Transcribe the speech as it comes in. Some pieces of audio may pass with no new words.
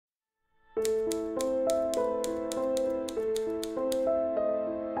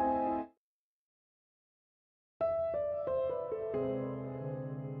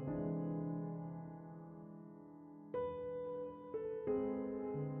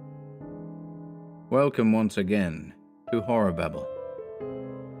Welcome once again to HorrorBabble.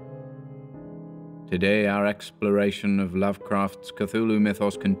 Today our exploration of Lovecraft's Cthulhu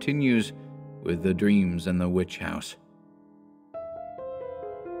Mythos continues with the dreams in the witch house.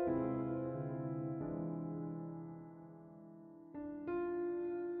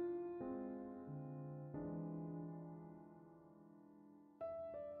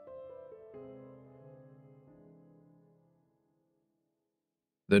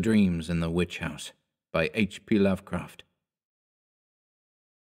 The Dreams in the Witch House by H.P. Lovecraft.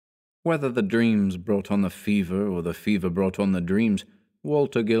 Whether the dreams brought on the fever or the fever brought on the dreams,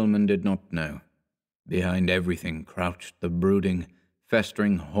 Walter Gilman did not know. Behind everything crouched the brooding,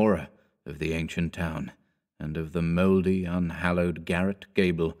 festering horror of the ancient town, and of the mouldy, unhallowed garret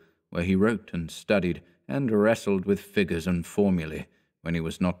gable where he wrote and studied and wrestled with figures and formulae when he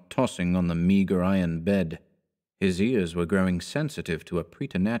was not tossing on the meagre iron bed. His ears were growing sensitive to a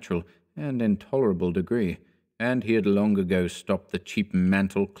preternatural and intolerable degree, and he had long ago stopped the cheap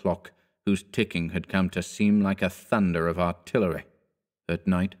mantel clock whose ticking had come to seem like a thunder of artillery. At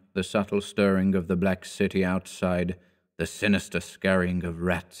night, the subtle stirring of the black city outside, the sinister scurrying of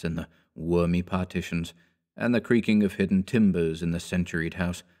rats in the wormy partitions, and the creaking of hidden timbers in the centuried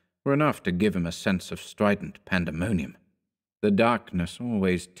house were enough to give him a sense of strident pandemonium. The darkness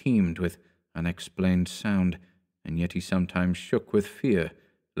always teemed with unexplained sound, and yet he sometimes shook with fear,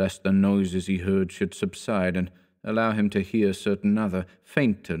 lest the noises he heard should subside and allow him to hear certain other,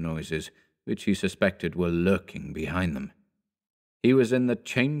 fainter noises, which he suspected were lurking behind them. He was in the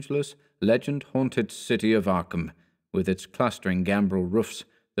changeless, legend-haunted city of Arkham, with its clustering gambrel roofs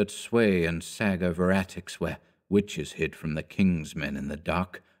that sway and sag over attics where witches hid from the king's men in the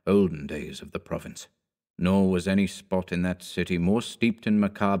dark, olden days of the province. Nor was any spot in that city more steeped in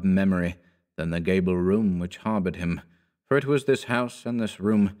macabre memory than the gable room which harboured him, for it was this house and this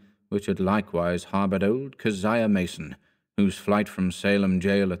room which had likewise harboured old Keziah Mason, whose flight from Salem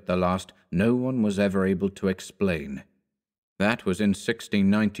jail at the last no one was ever able to explain. That was in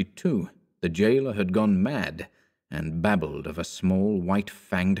 1692. The jailer had gone mad, and babbled of a small,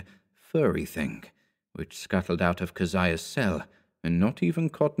 white-fanged, furry thing, which scuttled out of Keziah's cell, and not even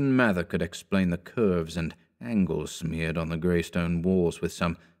Cotton Mather could explain the curves and angles smeared on the grey stone walls with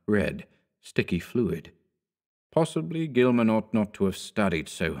some red, sticky fluid. Possibly Gilman ought not to have studied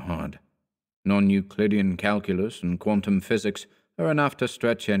so hard. Non-Euclidean calculus and quantum physics are enough to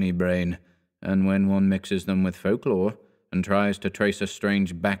stretch any brain, and when one mixes them with folklore and tries to trace a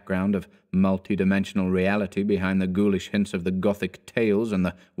strange background of multi-dimensional reality behind the ghoulish hints of the Gothic tales and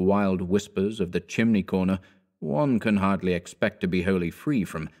the wild whispers of the chimney corner, one can hardly expect to be wholly free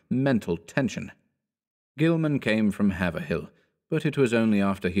from mental tension. Gilman came from Haverhill, but it was only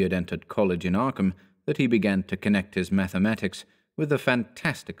after he had entered college in Arkham that he began to connect his mathematics with the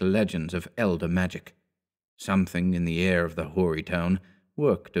fantastic legends of elder magic. Something in the air of the hoary town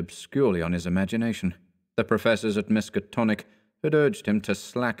worked obscurely on his imagination. The professors at Miskatonic had urged him to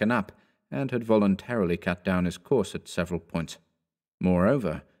slacken up and had voluntarily cut down his course at several points.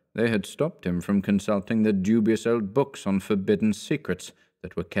 Moreover, they had stopped him from consulting the dubious old books on forbidden secrets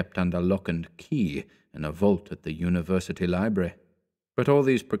that were kept under lock and key in a vault at the university library. But all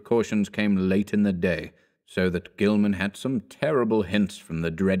these precautions came late in the day, so that Gilman had some terrible hints from the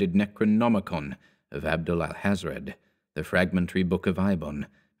dreaded Necronomicon of Abdul Alhazred, the fragmentary Book of Ibon,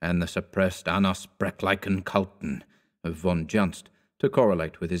 and the suppressed Anas Breckleichen Kulten of von Junst to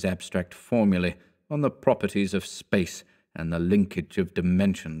correlate with his abstract formulae on the properties of space and the linkage of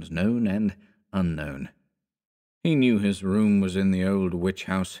dimensions known and unknown. He knew his room was in the old witch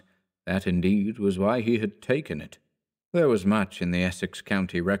house. That, indeed, was why he had taken it. There was much in the Essex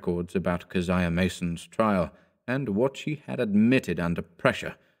County records about Keziah Mason's trial, and what she had admitted under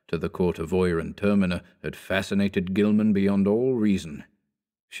pressure to the court of Oyer and Terminer had fascinated Gilman beyond all reason.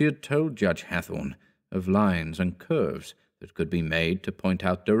 She had told Judge Hathorne of lines and curves that could be made to point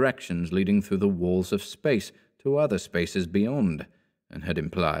out directions leading through the walls of space to other spaces beyond, and had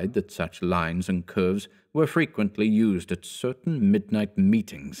implied that such lines and curves were frequently used at certain midnight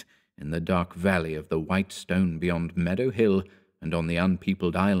meetings in the dark valley of the white stone beyond Meadow Hill and on the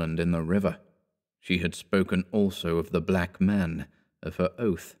unpeopled island in the river. She had spoken also of the Black Man, of her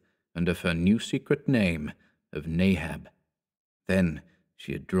oath, and of her new secret name, of Nahab. Then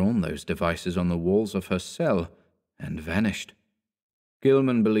she had drawn those devices on the walls of her cell and vanished.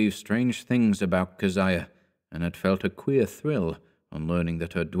 Gilman believed strange things about Keziah, and had felt a queer thrill on learning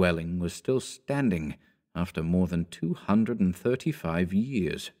that her dwelling was still standing after more than 235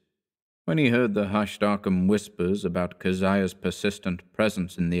 years. When he heard the hushed Arkham whispers about Keziah's persistent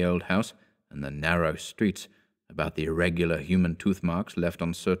presence in the old house and the narrow streets, about the irregular human tooth marks left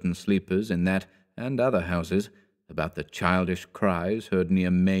on certain sleepers in that and other houses, about the childish cries heard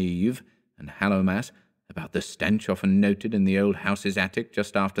near May-Eve and Hallowmas, about the stench often noted in the old house's attic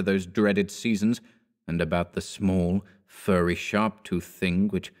just after those dreaded seasons, and about the small, furry, sharp-toothed thing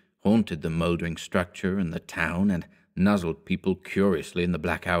which haunted the mouldering structure in the town and nuzzled people curiously in the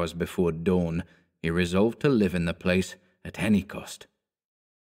black hours before dawn, he resolved to live in the place at any cost.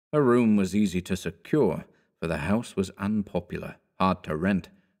 A room was easy to secure, for the house was unpopular, hard to rent,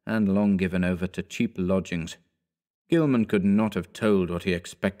 and long given over to cheap lodgings. Gilman could not have told what he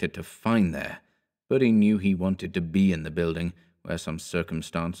expected to find there, but he knew he wanted to be in the building where some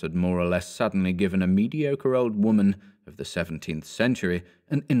circumstance had more or less suddenly given a mediocre old woman of the 17th century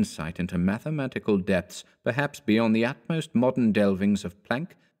an insight into mathematical depths perhaps beyond the utmost modern delvings of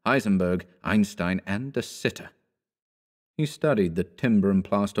Planck, Heisenberg, Einstein, and de Sitter. He studied the timber and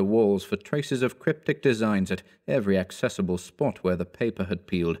plaster walls for traces of cryptic designs at every accessible spot where the paper had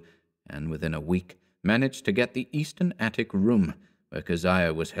peeled, and within a week managed to get the eastern attic room, where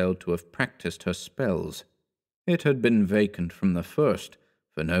Keziah was held to have practiced her spells. It had been vacant from the first,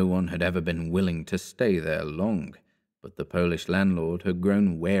 for no one had ever been willing to stay there long, but the Polish landlord had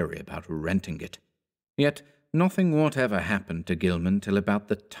grown wary about renting it. Yet nothing whatever happened to Gilman till about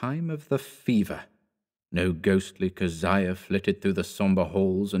the time of the fever. No ghostly Keziah flitted through the sombre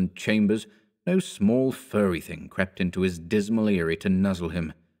halls and chambers, no small furry thing crept into his dismal eyrie to nuzzle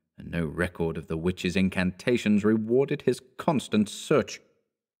him, and no record of the witch's incantations rewarded his constant search.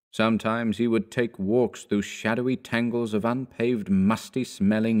 Sometimes he would take walks through shadowy tangles of unpaved,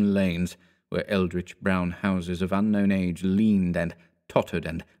 musty-smelling lanes, where eldritch brown houses of unknown age leaned and tottered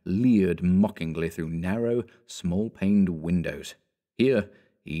and leered mockingly through narrow, small-paned windows. Here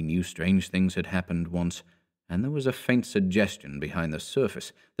he knew strange things had happened once, and there was a faint suggestion behind the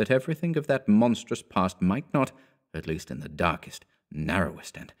surface that everything of that monstrous past might not, at least in the darkest,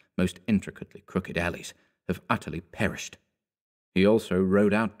 narrowest, and most intricately crooked alleys, have utterly perished. He also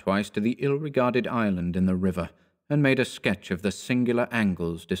rowed out twice to the ill-regarded island in the river, and made a sketch of the singular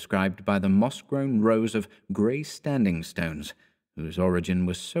angles described by the moss-grown rows of grey standing stones, whose origin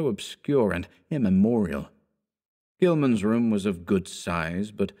was so obscure and immemorial. Gilman's room was of good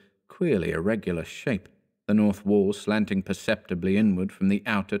size, but queerly irregular shape, the north wall slanting perceptibly inward from the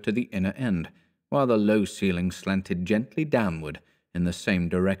outer to the inner end, while the low ceiling slanted gently downward in the same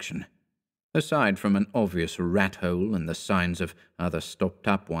direction. Aside from an obvious rat-hole and the signs of other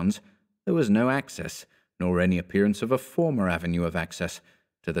stopped-up ones, there was no access, nor any appearance of a former avenue of access,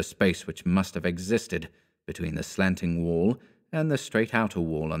 to the space which must have existed between the slanting wall and the straight outer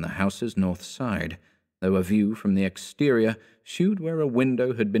wall on the house's north side, though a view from the exterior shewed where a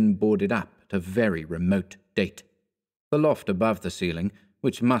window had been boarded up at a very remote date. The loft above the ceiling,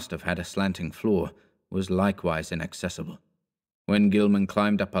 which must have had a slanting floor, was likewise inaccessible. When Gilman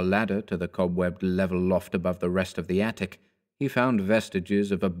climbed up a ladder to the cobwebbed level loft above the rest of the attic, he found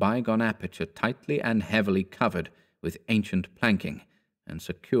vestiges of a bygone aperture tightly and heavily covered with ancient planking and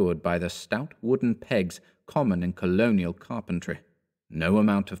secured by the stout wooden pegs common in colonial carpentry. No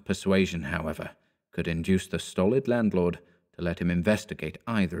amount of persuasion, however, could induce the stolid landlord to let him investigate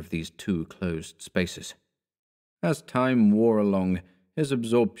either of these two closed spaces. As time wore along, his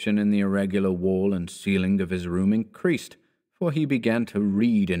absorption in the irregular wall and ceiling of his room increased, for he began to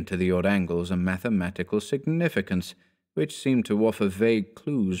read into the odd angles a mathematical significance, which seemed to offer vague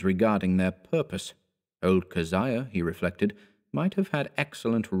clues regarding their purpose. Old Keziah, he reflected, might have had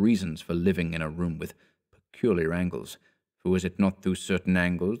excellent reasons for living in a room with peculiar angles, for was it not through certain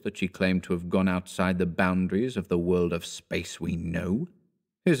angles that she claimed to have gone outside the boundaries of the world of space we know?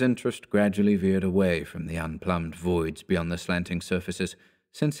 His interest gradually veered away from the unplumbed voids beyond the slanting surfaces,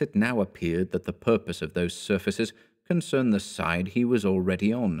 since it now appeared that the purpose of those surfaces concerned the side he was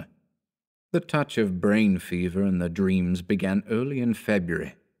already on. The touch of brain fever and the dreams began early in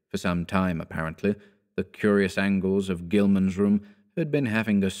February. For some time, apparently, the curious angles of Gilman's room had been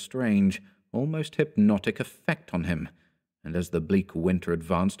having a strange, almost hypnotic effect on him, and as the bleak winter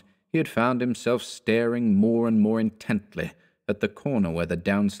advanced, he had found himself staring more and more intently at the corner where the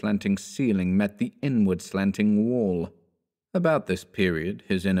down-slanting ceiling met the inward-slanting wall. About this period,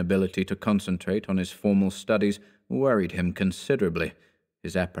 his inability to concentrate on his formal studies worried him considerably,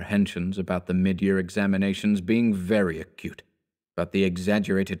 his apprehensions about the mid-year examinations being very acute. But the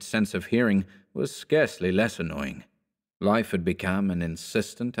exaggerated sense of hearing was scarcely less annoying. Life had become an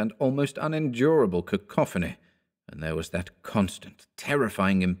insistent and almost unendurable cacophony, and there was that constant,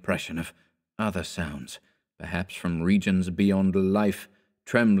 terrifying impression of other sounds, perhaps from regions beyond life,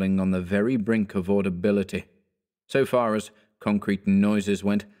 trembling on the very brink of audibility. So far as concrete noises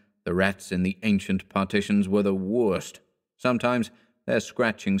went, the rats in the ancient partitions were the worst. Sometimes their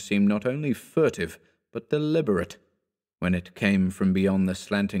scratching seemed not only furtive, but deliberate. When it came from beyond the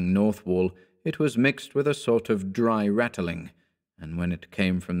slanting north wall, it was mixed with a sort of dry rattling, and when it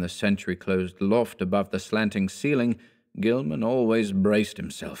came from the sentry-closed loft above the slanting ceiling, Gilman always braced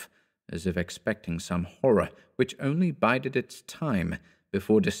himself, as if expecting some horror which only bided its time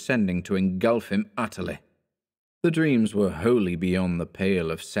before descending to engulf him utterly. The dreams were wholly beyond the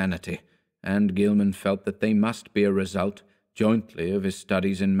pale of sanity, and Gilman felt that they must be a result jointly of his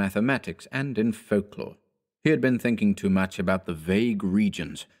studies in mathematics and in folklore. He had been thinking too much about the vague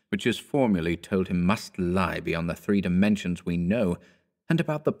regions which his formulae told him must lie beyond the 3 dimensions we know, and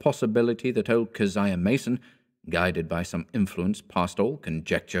about the possibility that old Keziah Mason, guided by some influence past all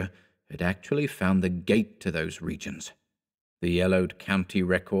conjecture, had actually found the gate to those regions. The yellowed county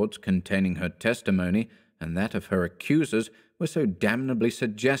records containing her testimony and that of her accusers were so damnably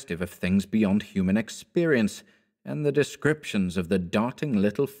suggestive of things beyond human experience, and the descriptions of the darting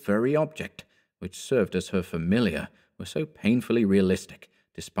little furry object, which served as her familiar, were so painfully realistic,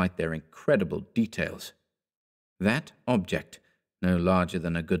 despite their incredible details. That object, no larger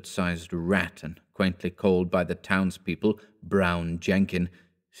than a good-sized rat and quaintly called by the townspeople Brown Jenkin,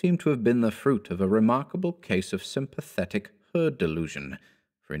 seemed to have been the fruit of a remarkable case of sympathetic herd delusion,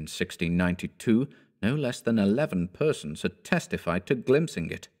 for in 1692 no less than 11 persons had testified to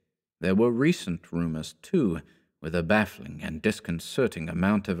glimpsing it. There were recent rumors, too, with a baffling and disconcerting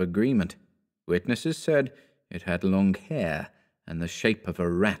amount of agreement. Witnesses said it had long hair and the shape of a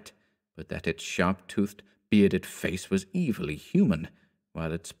rat, but that its sharp-toothed, bearded face was evilly human,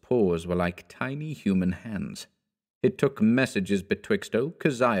 while its paws were like tiny human hands. It took messages betwixt old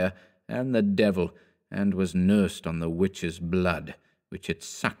Keziah and the devil, and was nursed on the witch's blood, which it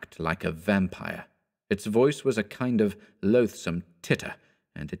sucked like a vampire. Its voice was a kind of loathsome titter,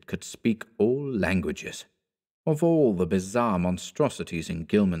 and it could speak all languages. Of all the bizarre monstrosities in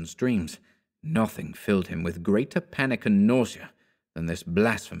Gilman's dreams, nothing filled him with greater panic and nausea than this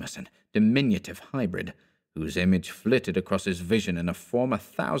blasphemous and diminutive hybrid, whose image flitted across his vision in a form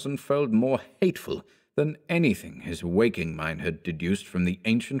 1,000-fold more hateful than anything his waking mind had deduced from the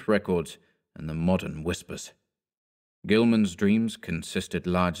ancient records and the modern whispers. Gilman's dreams consisted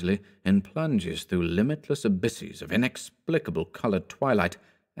largely in plunges through limitless abysses of inexplicable colored twilight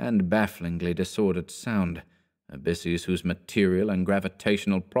and bafflingly disordered sound, abysses whose material and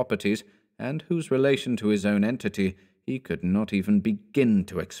gravitational properties and whose relation to his own entity he could not even begin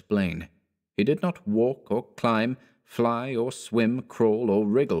to explain. He did not walk or climb, fly or swim, crawl or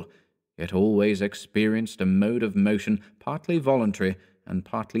wriggle, yet always experienced a mode of motion partly voluntary and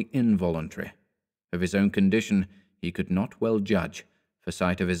partly involuntary. Of his own condition he could not well judge, for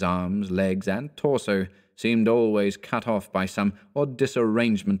sight of his arms, legs, and torso seemed always cut off by some odd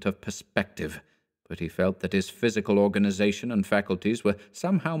disarrangement of perspective, but he felt that his physical organization and faculties were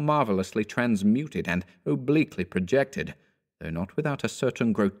somehow marvelously transmuted and obliquely projected, though not without a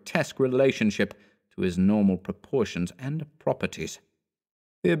certain grotesque relationship to his normal proportions and properties.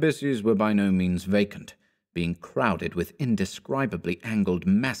 The abysses were by no means vacant, being crowded with indescribably angled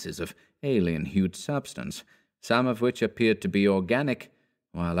masses of alien-hued substance, some of which appeared to be organic,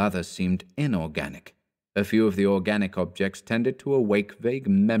 while others seemed inorganic. A few of the organic objects tended to awake vague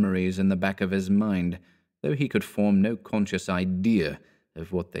memories in the back of his mind, though he could form no conscious idea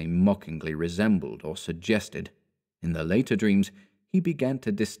of what they mockingly resembled or suggested. In the later dreams, he began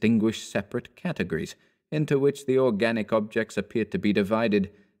to distinguish separate categories, into which the organic objects appeared to be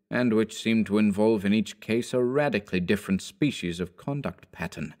divided, and which seemed to involve in each case a radically different species of conduct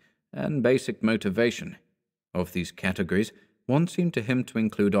pattern and basic motivation. Of these categories, one seemed to him to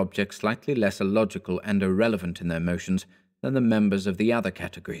include objects slightly less illogical and irrelevant in their motions than the members of the other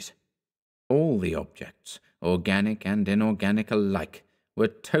categories. All the objects, organic and inorganic alike, were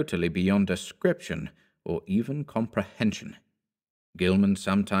totally beyond description or even comprehension. Gilman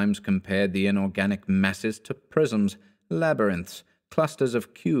sometimes compared the inorganic masses to prisms, labyrinths, clusters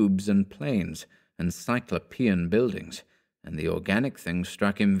of cubes and planes, and cyclopean buildings, and the organic things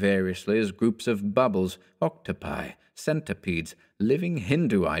struck him variously as groups of bubbles, octopi, centipedes, living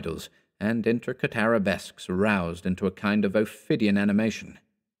Hindu idols, and intricate arabesques roused into a kind of Ophidian animation.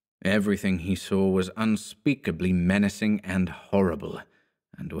 Everything he saw was unspeakably menacing and horrible,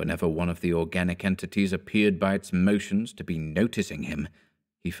 and whenever one of the organic entities appeared by its motions to be noticing him,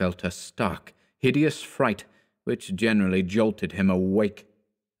 he felt a stark, hideous fright which generally jolted him awake.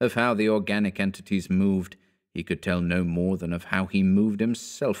 Of how the organic entities moved, he could tell no more than of how he moved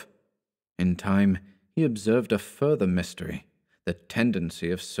himself. In time, he observed a further mystery, the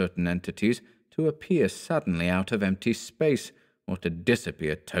tendency of certain entities to appear suddenly out of empty space, or to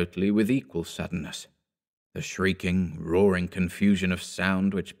disappear totally with equal suddenness. The shrieking, roaring confusion of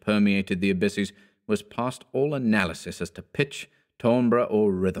sound which permeated the abysses was past all analysis as to pitch, timbre,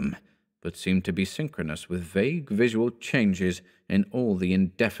 or rhythm, but seemed to be synchronous with vague visual changes in all the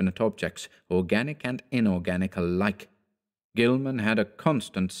indefinite objects, organic and inorganic alike. Gilman had a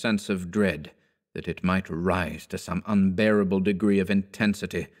constant sense of dread that it might rise to some unbearable degree of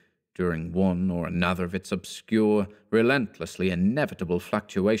intensity during one or another of its obscure, relentlessly inevitable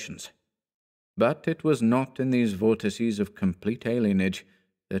fluctuations. But it was not in these vortices of complete alienage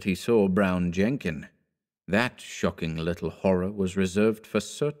that he saw Brown Jenkin. That shocking little horror was reserved for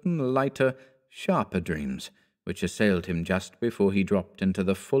certain lighter, sharper dreams which assailed him just before he dropped into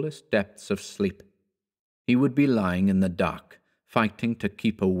the fullest depths of sleep. He would be lying in the dark, fighting to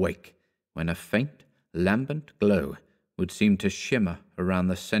keep awake, when a faint, lambent glow would seem to shimmer around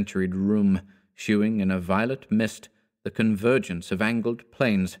the centuried room, shewing in a violet mist the convergence of angled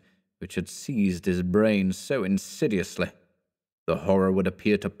planes which had seized his brain so insidiously. The horror would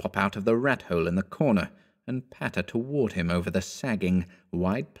appear to pop out of the rat-hole in the corner and patter toward him over the sagging,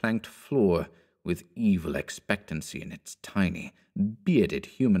 wide-planked floor with evil expectancy in its tiny, bearded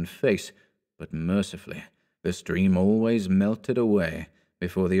human face, but mercifully this dream always melted away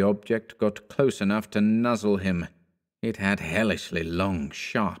before the object got close enough to nuzzle him. It had hellishly long,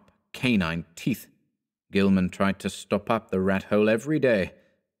 sharp, canine teeth. Gilman tried to stop up the rat-hole every day,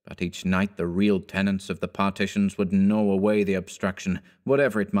 but each night the real tenants of the partitions would gnaw away the obstruction,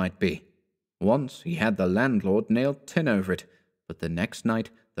 whatever it might be. Once he had the landlord nail tin over it, but the next night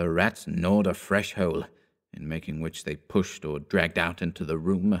the rats gnawed a fresh hole, in making which they pushed or dragged out into the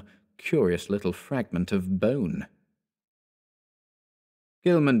room a curious little fragment of bone.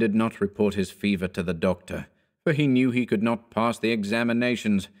 Gilman did not report his fever to the doctor, for he knew he could not pass the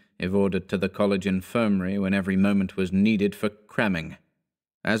examinations if ordered to the college infirmary when every moment was needed for cramming.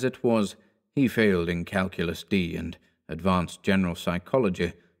 As it was, he failed in Calculus D and advanced general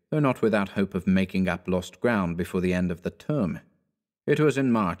psychology, though not without hope of making up lost ground before the end of the term. It was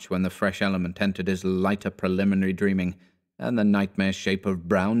in March when the fresh element entered his lighter preliminary dreaming, and the nightmare shape of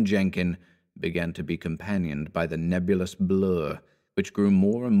Brown Jenkin began to be companioned by the nebulous blur, which grew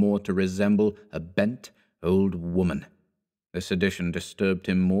more and more to resemble a bent old woman. This addition disturbed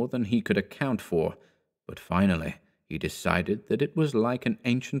him more than he could account for, but finally he decided that it was like an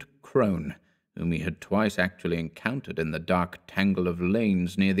ancient crone, whom he had twice actually encountered in the dark tangle of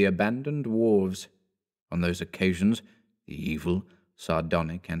lanes near the abandoned wharves. On those occasions, the evil,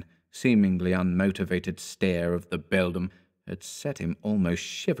 sardonic, and seemingly unmotivated stare of the beldam had set him almost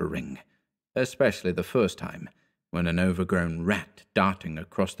shivering, especially the first time, when an overgrown rat darting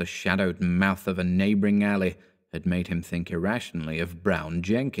across the shadowed mouth of a neighbouring alley had made him think irrationally of Brown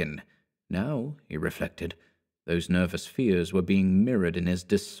Jenkin. Now, he reflected, those nervous fears were being mirrored in his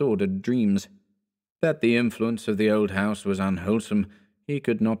disordered dreams. That the influence of the old house was unwholesome, he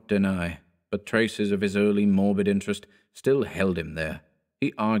could not deny, but traces of his early morbid interest still held him there.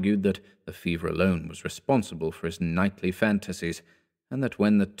 He argued that the fever alone was responsible for his nightly fantasies, and that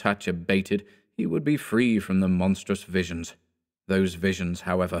when the touch abated, he would be free from the monstrous visions. Those visions,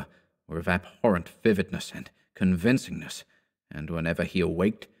 however, were of abhorrent vividness and convincingness, and whenever he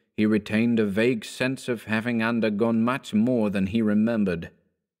awaked, he retained a vague sense of having undergone much more than he remembered.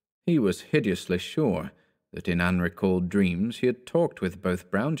 He was hideously sure that in unrecalled dreams he had talked with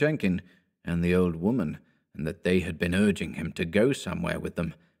both Brown Jenkin and the old woman, and that they had been urging him to go somewhere with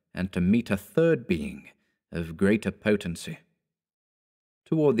them, and to meet a third being of greater potency.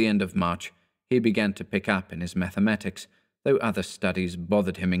 Toward the end of March, he began to pick up in his mathematics, though other studies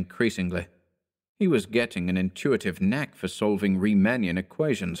bothered him increasingly. He was getting an intuitive knack for solving Riemannian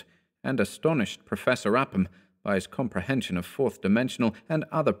equations, and astonished Professor Upham by his comprehension of fourth-dimensional and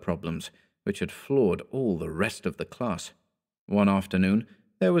other problems which had floored all the rest of the class. One afternoon,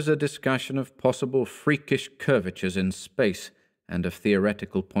 there was a discussion of possible freakish curvatures in space, and of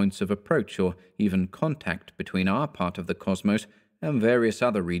theoretical points of approach or even contact between our part of the cosmos and various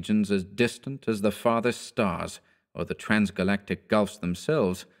other regions as distant as the farthest stars, or the transgalactic gulfs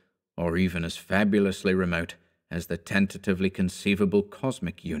themselves, or even as fabulously remote as the tentatively conceivable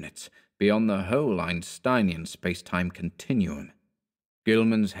cosmic units beyond the whole Einsteinian space-time continuum.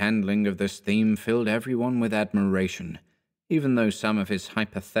 Gilman's handling of this theme filled everyone with admiration, even though some of his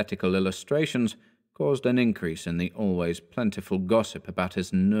hypothetical illustrations caused an increase in the always plentiful gossip about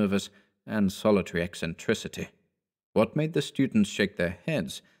his nervous and solitary eccentricity. What made the students shake their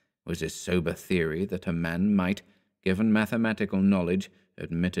heads was his sober theory that a man might, given mathematical knowledge,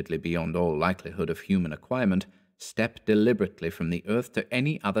 admittedly beyond all likelihood of human acquirement, step deliberately from the earth to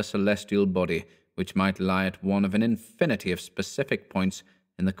any other celestial body which might lie at one of an infinity of specific points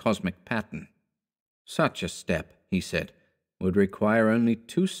in the cosmic pattern. Such a step, he said, would require only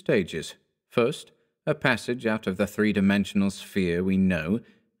 2 stages. First, a passage out of the 3-dimensional sphere we know,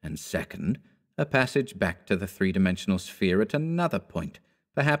 and second, a passage back to the 3-dimensional sphere at another point,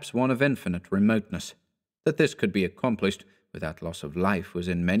 perhaps one of infinite remoteness. That this could be accomplished without loss of life was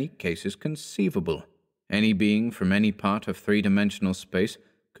in many cases conceivable. Any being from any part of 3-dimensional space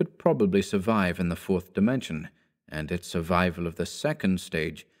could probably survive in the 4th dimension, and its survival of the 2nd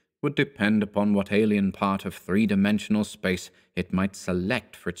stage would depend upon what alien part of 3-dimensional space it might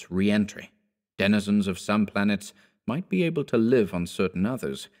select for its re-entry. Denizens of some planets might be able to live on certain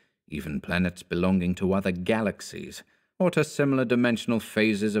others, even planets belonging to other galaxies, or to similar dimensional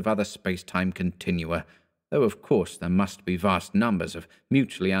phases of other space-time continua, though of course there must be vast numbers of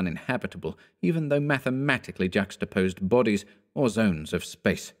mutually uninhabitable, even though mathematically juxtaposed bodies or zones of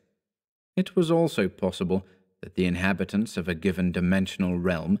space. It was also possible that the inhabitants of a given dimensional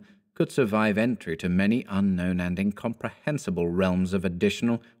realm could survive entry to many unknown and incomprehensible realms of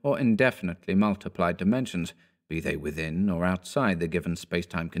additional or indefinitely multiplied dimensions, be they within or outside the given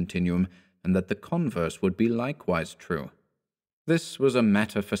space-time continuum, and that the converse would be likewise true. This was a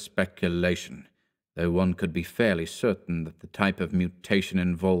matter for speculation, though one could be fairly certain that the type of mutation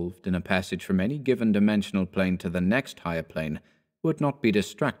involved in a passage from any given dimensional plane to the next higher plane would not be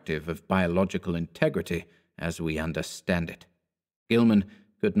destructive of biological integrity as we understand it. Gilman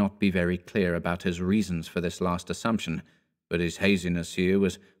could not be very clear about his reasons for this last assumption, but his haziness here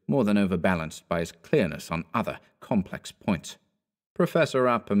was more than overbalanced by his clearness on other complex points. Professor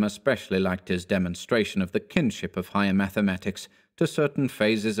Upham especially liked his demonstration of the kinship of higher mathematics to certain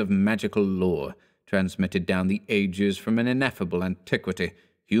phases of magical lore, transmitted down the ages from an ineffable antiquity,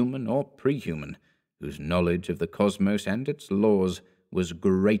 human or pre-human, whose knowledge of the cosmos and its laws was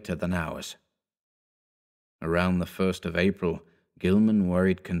greater than ours. Around the 1st of April, Gilman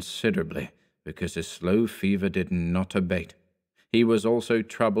worried considerably because his slow fever did not abate. He was also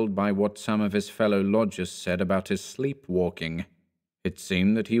troubled by what some of his fellow lodgers said about his sleepwalking. It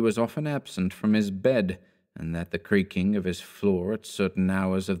seemed that he was often absent from his bed, and that the creaking of his floor at certain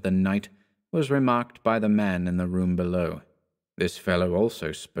hours of the night was remarked by the man in the room below. This fellow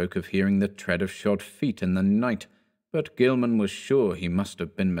also spoke of hearing the tread of shod feet in the night, but Gilman was sure he must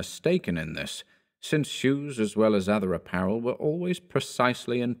have been mistaken in this, since shoes as well as other apparel were always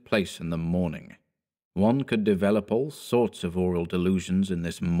precisely in place in the morning. One could develop all sorts of aural delusions in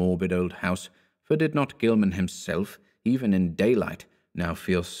this morbid old house, for did not Gilman himself, even in daylight, now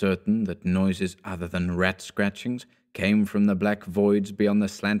feel certain that noises other than rat-scratchings came from the black voids beyond the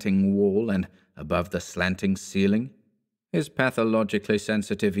slanting wall and above the slanting ceiling? His pathologically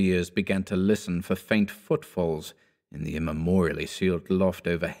sensitive ears began to listen for faint footfalls in the immemorially sealed loft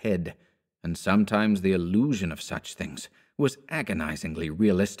overhead, and sometimes the illusion of such things was agonizingly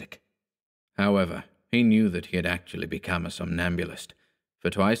realistic. However, he knew that he had actually become a somnambulist, for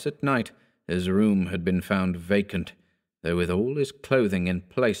twice at night his room had been found vacant, though with all his clothing in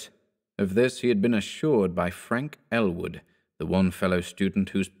place. Of this he had been assured by Frank Elwood, the one fellow student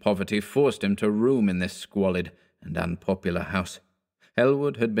whose poverty forced him to room in this squalid and unpopular house.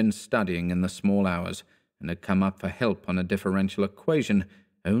 Elwood had been studying in the small hours, and had come up for help on a differential equation,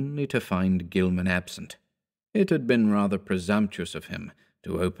 only to find Gilman absent. It had been rather presumptuous of him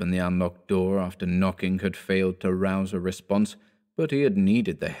to open the unlocked door after knocking had failed to rouse a response, but he had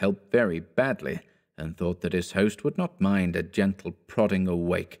needed the help very badly, and thought that his host would not mind a gentle prodding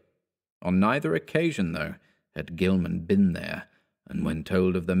awake. On neither occasion, though, had Gilman been there, and when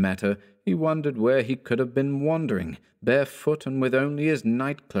told of the matter, he wondered where he could have been wandering, barefoot and with only his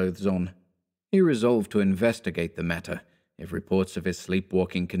night-clothes on. He resolved to investigate the matter, if reports of his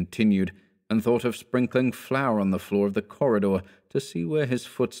sleepwalking continued, and thought of sprinkling flour on the floor of the corridor to see where his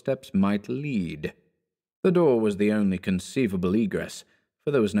footsteps might lead. The door was the only conceivable egress, for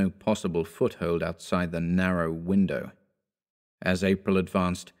there was no possible foothold outside the narrow window. As April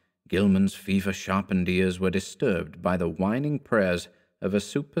advanced, Gilman's fever-sharpened ears were disturbed by the whining prayers of a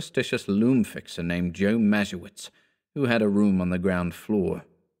superstitious loom-fixer named Joe Mazurowitz, who had a room on the ground floor.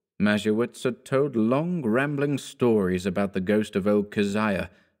 Mazurowitz had told long, rambling stories about the ghost of old Keziah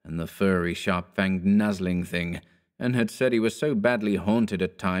and the furry, sharp-fanged, nuzzling thing, and had said he was so badly haunted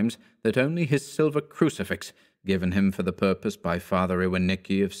at times that only his silver crucifix, given him for the purpose by Father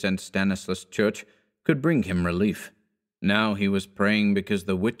Iwanicki of St. Stanislas Church, could bring him relief. Now he was praying because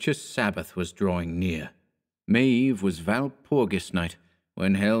the witch's Sabbath was drawing near. May Eve was Walpurgis night,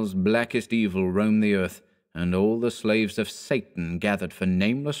 when hell's blackest evil roamed the earth, and all the slaves of Satan gathered for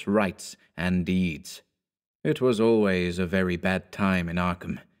nameless rites and deeds. It was always a very bad time in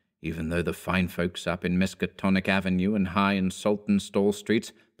Arkham, even though the fine folks up in Miskatonic Avenue and High and Saltonstall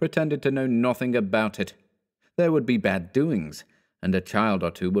streets pretended to know nothing about it. There would be bad doings, and a child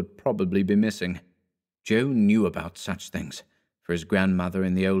or two would probably be missing. Joe knew about such things, for his grandmother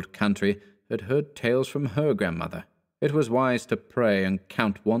in the old country had heard tales from her grandmother. It was wise to pray and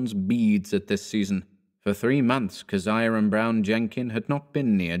count one's beads at this season. For 3 months, Keziah and Brown Jenkin had not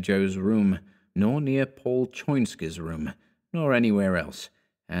been near Joe's room, nor near Paul Choinsky's room, nor anywhere else,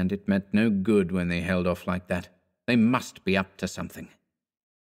 and it meant no good when they held off like that. They must be up to something.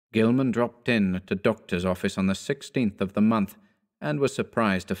 Gilman dropped in at the doctor's office on the 16th of the month, and was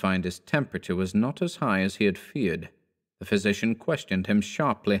surprised to find his temperature was not as high as he had feared. The physician questioned him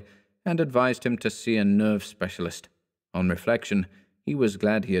sharply, and advised him to see a nerve specialist. On reflection, he was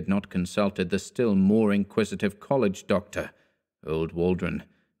glad he had not consulted the still more inquisitive college doctor. Old Waldron,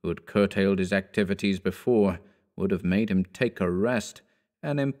 who had curtailed his activities before, would have made him take a rest,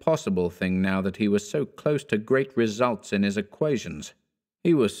 an impossible thing now that he was so close to great results in his equations.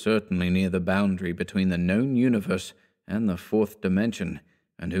 He was certainly near the boundary between the known universe and the fourth dimension,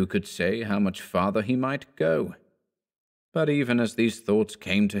 and who could say how much farther he might go? But even as these thoughts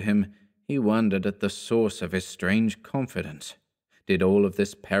came to him, he wondered at the source of his strange confidence. Did all of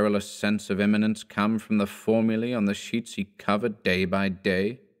this perilous sense of imminence come from the formulae on the sheets he covered day by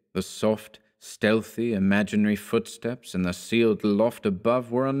day? The soft, stealthy, imaginary footsteps in the sealed loft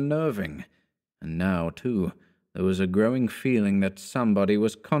above were unnerving. And now, too, there was a growing feeling that somebody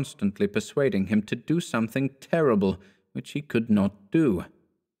was constantly persuading him to do something terrible which he could not do.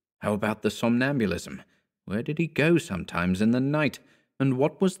 How about the somnambulism? Where did he go sometimes in the night? And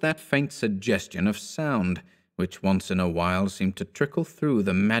what was that faint suggestion of sound, which once in a while seemed to trickle through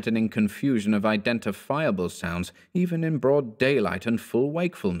the maddening confusion of identifiable sounds, even in broad daylight and full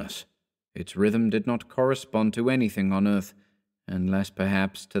wakefulness? Its rhythm did not correspond to anything on earth, unless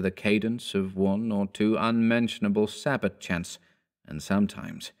perhaps to the cadence of 1 or 2 unmentionable Sabbath chants, and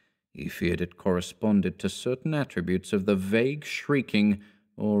sometimes he feared it corresponded to certain attributes of the vague shrieking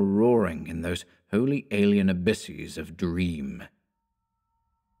or roaring in those wholly alien abysses of dream.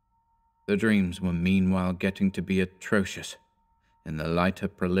 The dreams were meanwhile getting to be atrocious. In the lighter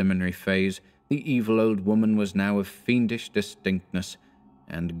preliminary phase, the evil old woman was now of fiendish distinctness,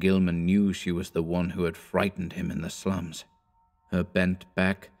 and Gilman knew she was the one who had frightened him in the slums. Her bent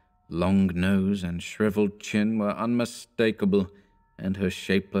back, long nose, and shriveled chin were unmistakable, and her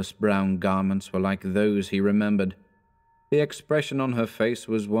shapeless brown garments were like those he remembered. The expression on her face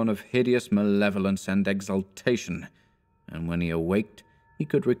was one of hideous malevolence and exultation, and when he awaked, he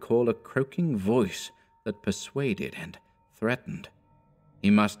could recall a croaking voice that persuaded and threatened.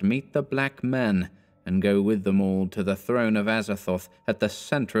 He must meet the black men and go with them all to the throne of Azathoth at the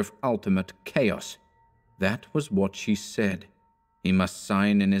center of ultimate chaos. That was what she said. He must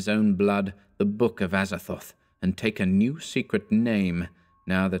sign in his own blood the Book of Azathoth and take a new secret name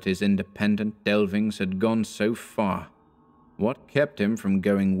now that his independent delvings had gone so far. What kept him from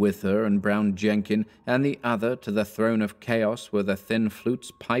going with her and Brown Jenkin and the other to the throne of chaos where the thin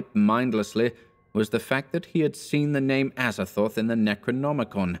flutes piped mindlessly was the fact that he had seen the name Azathoth in the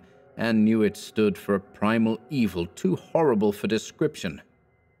Necronomicon and knew it stood for a primal evil too horrible for description.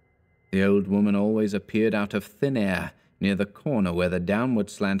 The old woman always appeared out of thin air near the corner where the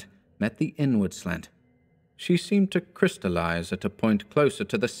downward slant met the inward slant. She seemed to crystallize at a point closer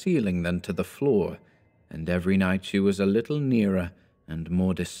to the ceiling than to the floor, and every night she was a little nearer and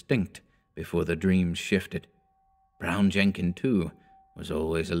more distinct before the dream shifted. Brown Jenkin, too, was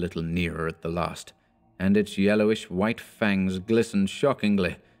always a little nearer at the last, and its yellowish-white fangs glistened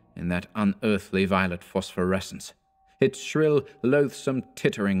shockingly in that unearthly violet phosphorescence. Its shrill, loathsome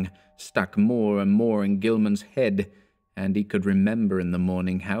tittering stuck more and more in Gilman's head, and he could remember in the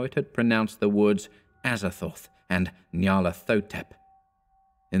morning how it had pronounced the words Azathoth and Nyarlathotep.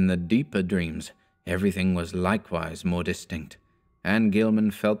 In the deeper dreams, everything was likewise more distinct, and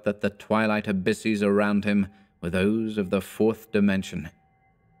Gilman felt that the twilight abysses around him were those of the fourth dimension.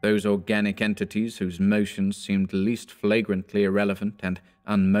 Those organic entities whose motions seemed least flagrantly irrelevant and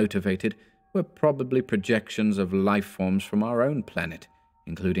unmotivated were probably projections of life forms from our own planet,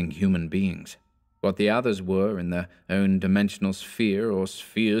 including human beings. What the others were in their own dimensional sphere or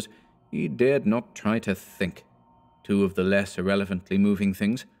spheres, he dared not try to think. 2 of the less irrelevantly moving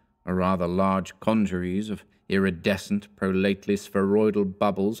things, a rather large congeries of iridescent, prolately spheroidal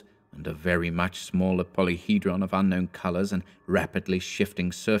bubbles, and a very much smaller polyhedron of unknown colors and rapidly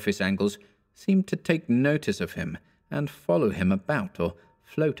shifting surface angles, seemed to take notice of him and follow him about or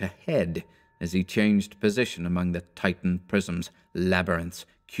float ahead as he changed position among the Titan prisms, labyrinths,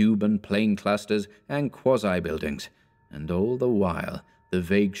 cube and plane clusters, and quasi-buildings, and all the while the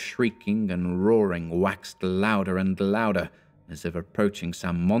vague shrieking and roaring waxed louder and louder as if approaching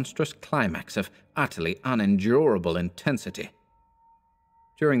some monstrous climax of utterly unendurable intensity.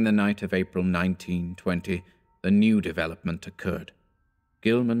 During the night of April 1920, the new development occurred.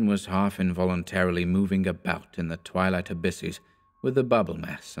 Gilman was half involuntarily moving about in the twilight abysses with the bubble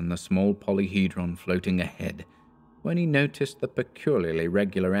mass and the small polyhedron floating ahead, when he noticed the peculiarly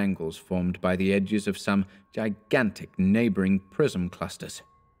regular angles formed by the edges of some gigantic neighboring prism clusters.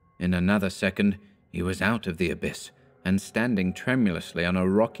 In another second, he was out of the abyss and standing tremulously on a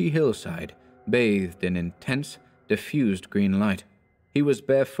rocky hillside, bathed in intense, diffused green light. He was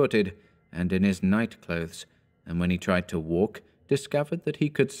barefooted and in his night clothes, and when he tried to walk, discovered that he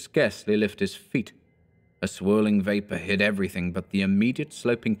could scarcely lift his feet. A swirling vapor hid everything but the immediate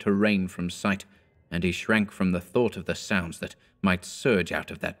sloping terrain from sight, and he shrank from the thought of the sounds that might surge out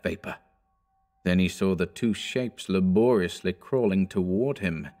of that vapor. Then he saw the two shapes laboriously crawling toward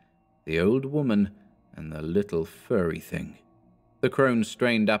him, the old woman and the little furry thing. The crone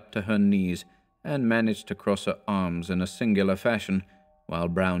strained up to her knees and managed to cross her arms in a singular fashion, while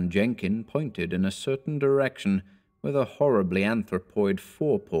Brown Jenkin pointed in a certain direction with a horribly anthropoid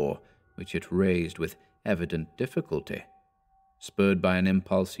forepaw, which it raised with evident difficulty. Spurred by an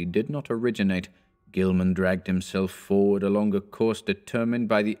impulse he did not originate, Gilman dragged himself forward along a course determined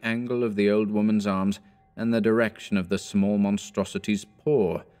by the angle of the old woman's arms and the direction of the small monstrosity's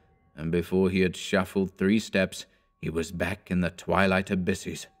paw, and before he had shuffled 3 steps, he was back in the twilight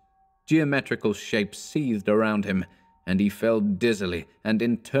abysses. Geometrical shapes seethed around him, and he fell dizzily and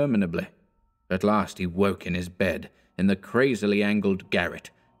interminably. At last he woke in his bed, in the crazily angled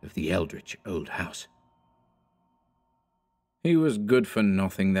garret of the eldritch old house. He was good for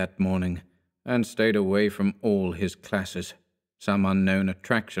nothing that morning, and stayed away from all his classes. Some unknown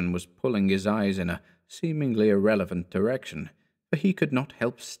attraction was pulling his eyes in a seemingly irrelevant direction, for he could not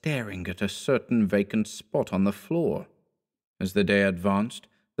help staring at a certain vacant spot on the floor. As the day advanced,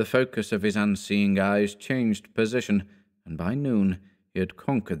 the focus of his unseeing eyes changed position, and by noon he had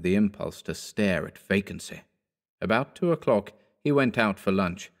conquered the impulse to stare at vacancy. About 2 o'clock he went out for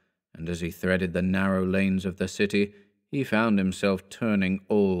lunch, and as he threaded the narrow lanes of the city, he found himself turning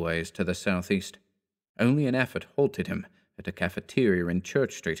always to the southeast. Only an effort halted him at a cafeteria in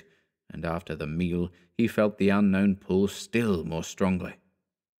Church Street, and after the meal he felt the unknown pull still more strongly.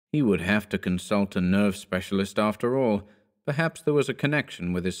 He would have to consult a nerve specialist after all. Perhaps there was a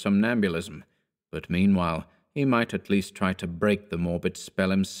connection with his somnambulism, but meanwhile he might at least try to break the morbid spell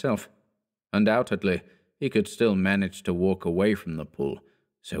himself. Undoubtedly, he could still manage to walk away from the pull,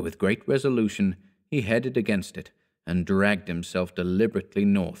 so with great resolution he headed against it and dragged himself deliberately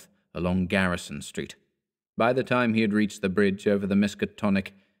north along Garrison Street. By the time he had reached the bridge over the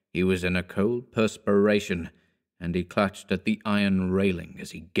Miskatonic, he was in a cold perspiration, and he clutched at the iron railing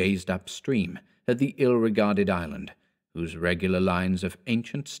as he gazed upstream at the ill-regarded island, whose regular lines of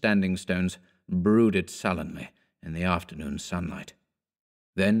ancient standing stones brooded sullenly in the afternoon sunlight.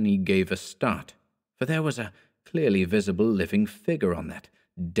 Then he gave a start, for there was a clearly visible living figure on that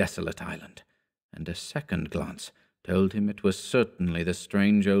desolate island, and a second glance told him it was certainly the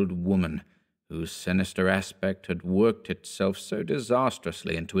strange old woman whose sinister aspect had worked itself so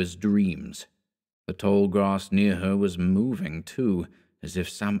disastrously into his dreams. The tall grass near her was moving, too, as if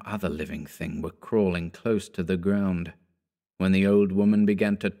some other living thing were crawling close to the ground. When the old woman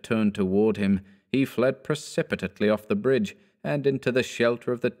began to turn toward him, he fled precipitately off the bridge and into the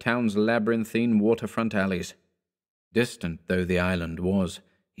shelter of the town's labyrinthine waterfront alleys. Distant though the island was,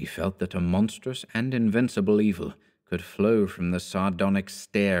 he felt that a monstrous and invincible evil could flow from the sardonic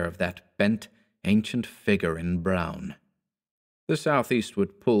stare of that bent, ancient figure in brown. The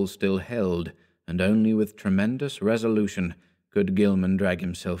southeastward pull still held, and only with tremendous resolution could Gilman drag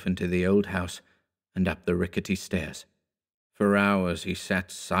himself into the old house and up the rickety stairs. For hours he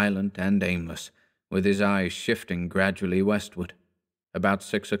sat silent and aimless, with his eyes shifting gradually westward. About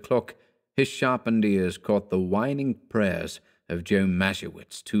 6 o'clock, his sharpened ears caught the whining prayers of Joe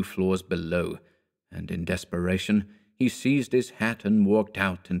Masiewicz 2 floors below, and in desperation he seized his hat and walked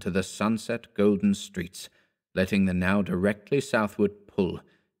out into the sunset golden streets, letting the now directly southward pull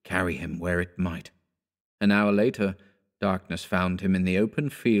carry him where it might. An hour later, darkness found him in the open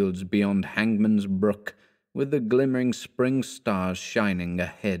fields beyond Hangman's Brook, with the glimmering spring stars shining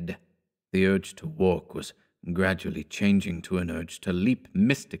ahead. The urge to walk was gradually changing to an urge to leap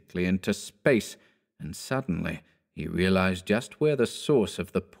mystically into space, and suddenly he realized just where the source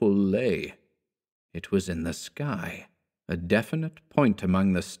of the pull lay. It was in the sky. A definite point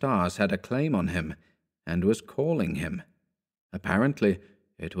among the stars had a claim on him, and was calling him. Apparently,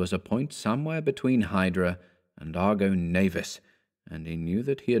 it was a point somewhere between Hydra and Argo Navis, and he knew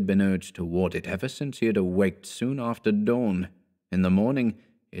that he had been urged toward it ever since he had awaked soon after dawn. In the morning,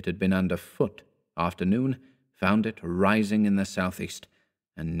 it had been underfoot. Afternoon found it rising in the southeast,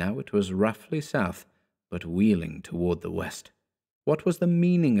 and now it was roughly south, but wheeling toward the west. What was the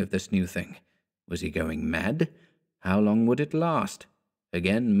meaning of this new thing? Was he going mad? How long would it last?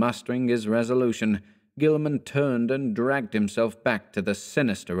 Again mustering his resolution, Gilman turned and dragged himself back to the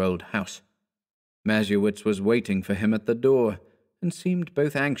sinister old house. Mazurowitz was waiting for him at the door, and seemed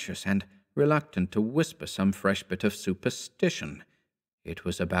both anxious and reluctant to whisper some fresh bit of superstition. It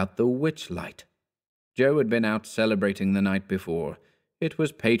was about the witch-light. Joe had been out celebrating the night before. It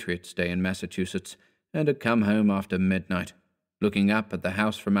was Patriots' Day in Massachusetts, and had come home after midnight. Looking up at the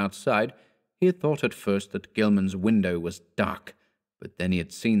house from outside, he had thought at first that Gilman's window was dark, but then he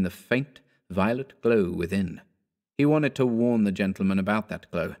had seen the faint violet glow within. He wanted to warn the gentleman about that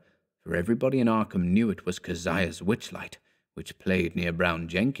glow, for everybody in Arkham knew it was Keziah's witchlight, which played near Brown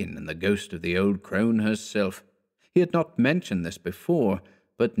Jenkin and the ghost of the old crone herself. He had not mentioned this before,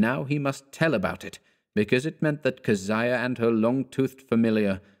 but now he must tell about it, because it meant that Keziah and her long-toothed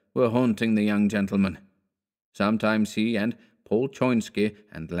familiar were haunting the young gentleman. Sometimes he and Paul Choinsky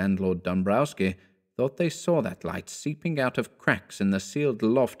and landlord Dombrowski thought they saw that light seeping out of cracks in the sealed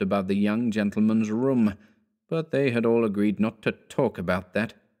loft above the young gentleman's room, but they had all agreed not to talk about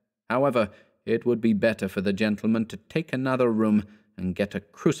that. However, it would be better for the gentleman to take another room and get a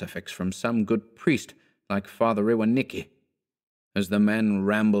crucifix from some good priest like Father Iwanicki. As the man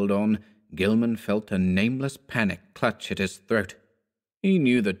rambled on, Gilman felt a nameless panic clutch at his throat. He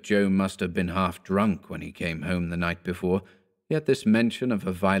knew that Joe must have been half drunk when he came home the night before, yet this mention of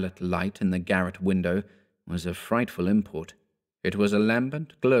a violet light in the garret window was of frightful import. It was a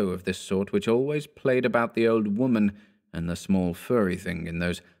lambent glow of this sort which always played about the old woman and the small furry thing in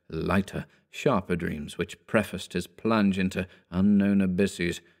those lighter, sharper dreams which prefaced his plunge into unknown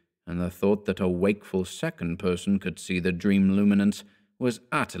abysses, and the thought that a wakeful second person could see the dream luminance was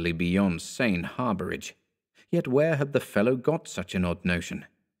utterly beyond sane harbourage. Yet where had the fellow got such an odd notion?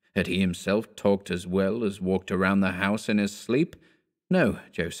 Had he himself talked as well as walked around the house in his sleep? No,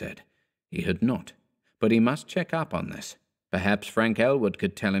 Joe said. He had not. But he must check up on this. Perhaps Frank Elwood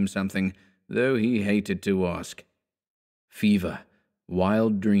could tell him something, though he hated to ask. Fever,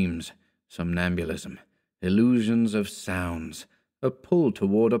 wild dreams, somnambulism, illusions of sounds, a pull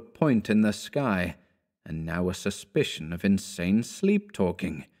toward a point in the sky, and now a suspicion of insane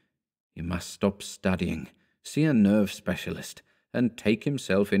sleep-talking. He must stop studying, see a nerve specialist, and take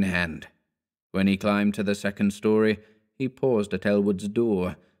himself in hand. When he climbed to the second story, he paused at Elwood's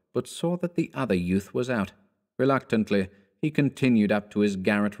door, but saw that the other youth was out. Reluctantly, he continued up to his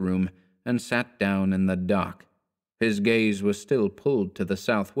garret room and sat down in the dark. His gaze was still pulled to the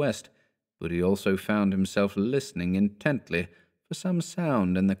southwest, but he also found himself listening intently for some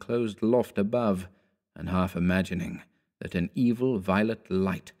sound in the closed loft above, and half imagining that an evil violet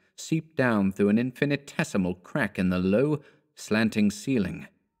light seeped down through an infinitesimal crack in the low, slanting ceiling.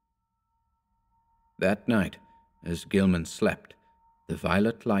 That night, as Gilman slept, the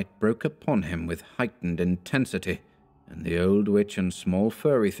violet light broke upon him with heightened intensity, and the old witch and small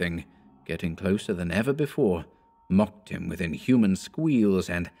furry thing, getting closer than ever before, mocked him with inhuman squeals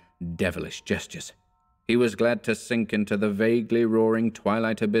and devilish gestures. He was glad to sink into the vaguely roaring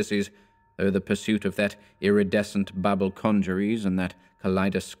twilight abysses, though the pursuit of that iridescent bubble congeries and that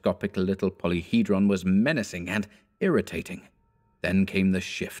kaleidoscopic little polyhedron was menacing and irritating. Then came the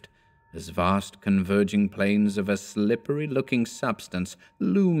shift, as vast converging planes of a slippery-looking substance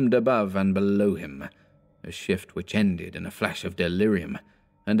loomed above and below him, a shift which ended in a flash of delirium,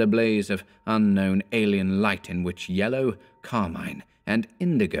 and a blaze of unknown alien light in which yellow, carmine, and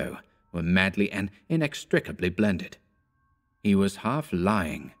indigo were madly and inextricably blended. He was half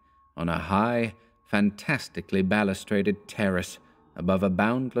lying on a high, fantastically balustraded terrace above a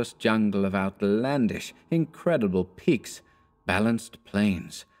boundless jungle of outlandish, incredible peaks, balanced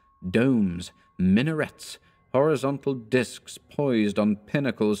plains, domes, minarets, horizontal discs poised on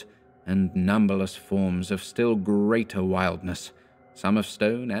pinnacles, and numberless forms of still greater wildness, some of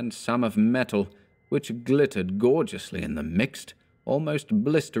stone and some of metal, which glittered gorgeously in the mixed, almost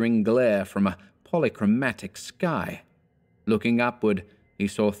blistering glare from a polychromatic sky. Looking upward, he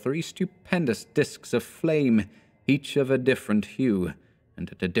saw 3 stupendous discs of flame, each of a different hue,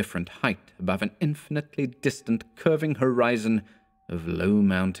 and at a different height above an infinitely distant curving horizon of low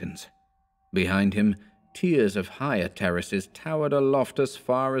mountains. Behind him, tiers of higher terraces towered aloft as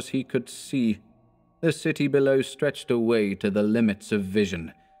far as he could see. The city below stretched away to the limits of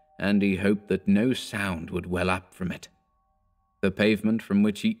vision, and he hoped that no sound would well up from it. The pavement from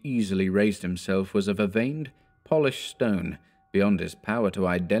which he easily raised himself was of a veined, polished stone, beyond his power to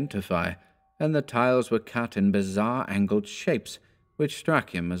identify, and the tiles were cut in bizarre angled shapes, which struck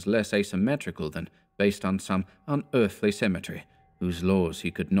him as less asymmetrical than based on some unearthly symmetry whose laws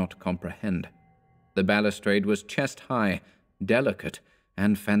he could not comprehend. The balustrade was chest-high, delicate,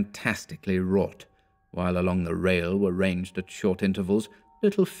 and fantastically wrought, while along the rail were ranged at short intervals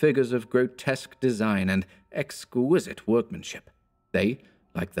little figures of grotesque design and exquisite workmanship. They,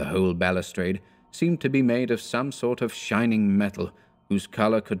 like the whole balustrade, seemed to be made of some sort of shining metal whose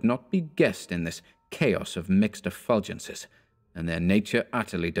color could not be guessed in this chaos of mixed effulgences, and their nature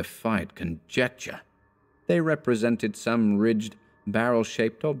utterly defied conjecture. They represented some ridged,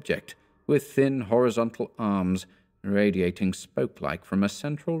 barrel-shaped object, with thin horizontal arms radiating spoke-like from a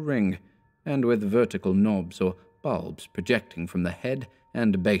central ring, and with vertical knobs or bulbs projecting from the head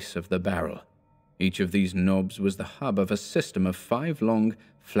and base of the barrel. Each of these knobs was the hub of a system of 5 long,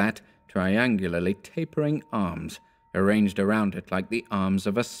 flat, triangularly tapering arms, arranged around it like the arms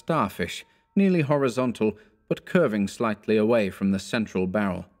of a starfish, nearly horizontal, but curving slightly away from the central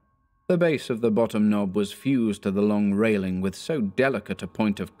barrel. The base of the bottom knob was fused to the long railing with so delicate a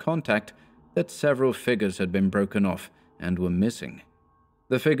point of contact that several figures had been broken off and were missing.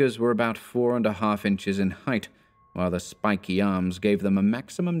 The figures were about 4.5 inches in height, while the spiky arms gave them a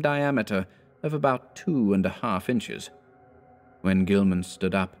maximum diameter of about 2.5 inches. When Gilman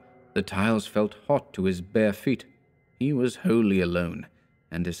stood up, the tiles felt hot to his bare feet. He was wholly alone,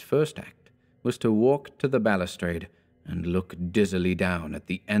 and his first act was to walk to the balustrade and look dizzily down at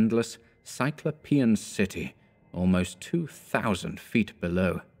the endless Cyclopean city, almost 2,000 feet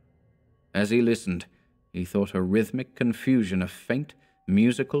below. As he listened, he thought a rhythmic confusion of faint,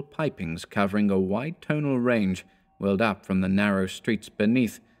 musical pipings covering a wide tonal range welled up from the narrow streets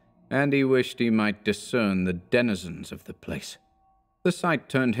beneath, and he wished he might discern the denizens of the place. The sight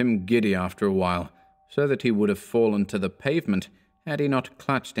turned him giddy after a while, so that he would have fallen to the pavement had he not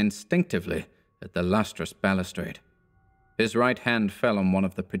clutched instinctively at the lustrous balustrade. His right hand fell on one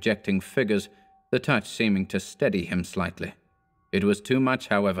of the projecting figures, the touch seeming to steady him slightly. It was too much,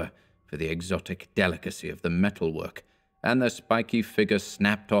 however, for the exotic delicacy of the metalwork, and the spiky figure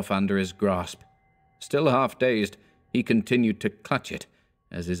snapped off under his grasp. Still half dazed, he continued to clutch it,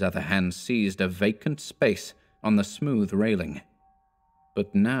 as his other hand seized a vacant space on the smooth railing.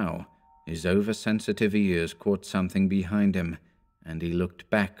 But now his oversensitive ears caught something behind him, and he looked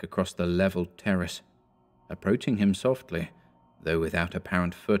back across the level terrace. Approaching him softly, though without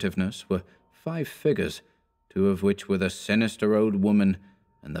apparent furtiveness, were 5 figures, 2 of which were the sinister old woman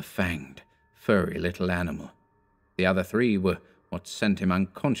and the fanged, furry little animal. The other 3 were what sent him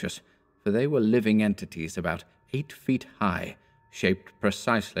unconscious, for they were living entities about 8 feet high, shaped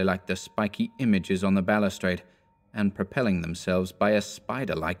precisely like the spiky images on the balustrade, and propelling themselves by a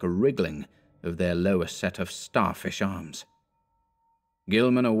spider-like wriggling of their lower set of starfish arms.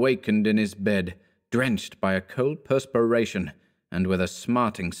 Gilman awakened in his bed, drenched by a cold perspiration, and with a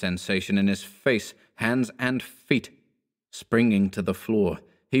smarting sensation in his face, hands, and feet. Springing to the floor,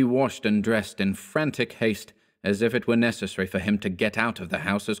 he washed and dressed in frantic haste, as if it were necessary for him to get out of the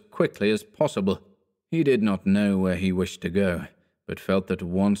house as quickly as possible. He did not know where he wished to go, but felt that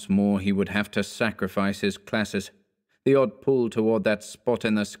once more he would have to sacrifice his classes. The odd pull toward that spot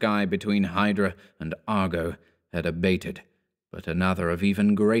in the sky between Hydra and Argo had abated, but another of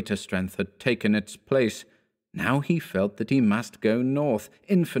even greater strength had taken its place. Now he felt that he must go north,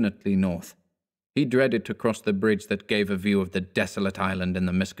 infinitely north. He dreaded to cross the bridge that gave a view of the desolate island in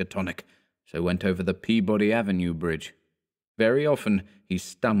the Miskatonic, so went over the Peabody Avenue Bridge. Very often he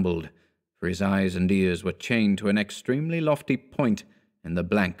stumbled, for his eyes and ears were chained to an extremely lofty point in the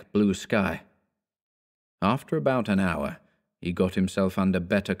blank blue sky. After about an hour, he got himself under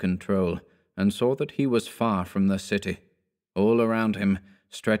better control and saw that he was far from the city. All around him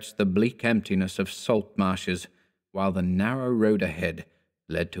stretched the bleak emptiness of salt marshes, while the narrow road ahead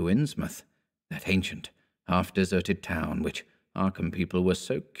led to Innsmouth, that ancient, half-deserted town which Arkham people were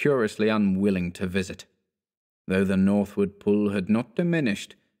so curiously unwilling to visit. Though the northward pull had not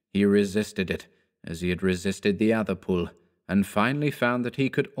diminished, he resisted it, as he had resisted the other pull, and finally found that he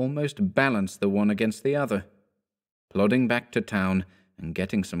could almost balance the one against the other. Plodding back to town and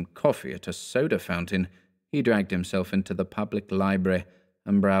getting some coffee at a soda fountain, he dragged himself into the public library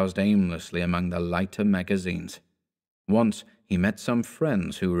and browsed aimlessly among the lighter magazines. Once he met some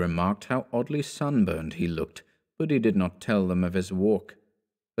friends who remarked how oddly sunburned he looked, but he did not tell them of his walk.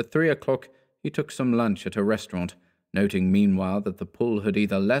 At 3 o'clock he took some lunch at a restaurant, noting meanwhile that the pull had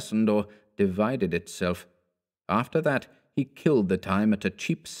either lessened or divided itself. After that he killed the time at a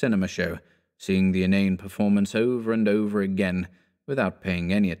cheap cinema show, seeing the inane performance over and over again without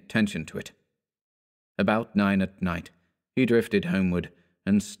paying any attention to it. About 9 at night he drifted homeward,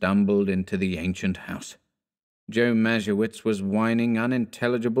 and stumbled into the ancient house. Joe Mazurowitz was whining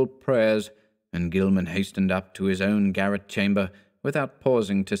unintelligible prayers, and Gilman hastened up to his own garret chamber without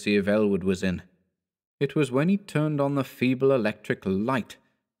pausing to see if Elwood was in. It was when he turned on the feeble electric light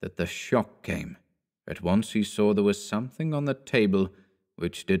that the shock came. At once he saw there was something on the table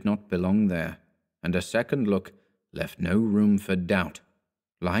which did not belong there, and a second look left no room for doubt.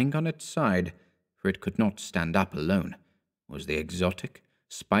 Lying on its side, for it could not stand up alone, was the exotic,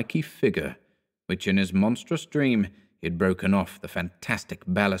 spiky figure which in his monstrous dream he had broken off the fantastic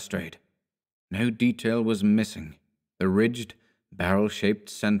balustrade. No detail was missing. The ridged, barrel-shaped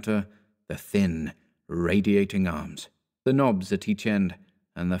center, the thin, radiating arms, the knobs at each end,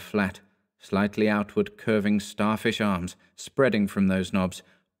 and the flat, slightly outward curving starfish arms spreading from those knobs,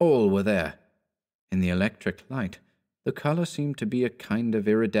 all were there. In the electric light, the color seemed to be a kind of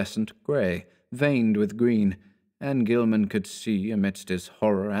iridescent gray, veined with green, and Gilman could see, amidst his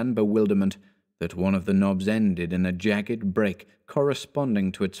horror and bewilderment, that one of the knobs ended in a jagged break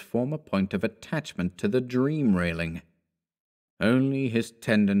corresponding to its former point of attachment to the dream railing. Only his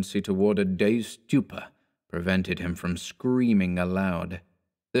tendency toward a dazed stupor prevented him from screaming aloud.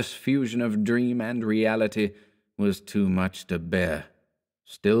 This fusion of dream and reality was too much to bear.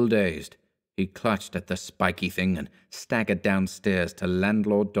 Still dazed, he clutched at the spiky thing and staggered downstairs to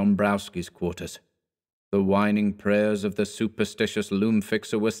landlord Dombrowski's quarters. The whining prayers of the superstitious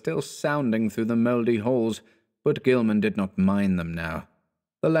loom-fixer were still sounding through the mouldy halls, but Gilman did not mind them now.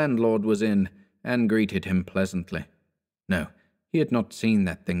 The landlord was in, and greeted him pleasantly. No, he had not seen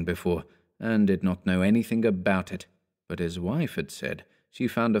that thing before, and did not know anything about it, but his wife had said she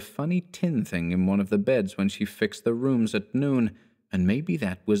found a funny tin thing in one of the beds when she fixed the rooms at noon, and maybe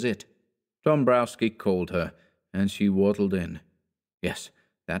that was it. Dombrowski called her, and she waddled in. Yes,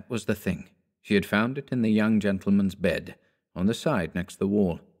 that was the thing. She had found it in the young gentleman's bed, on the side next the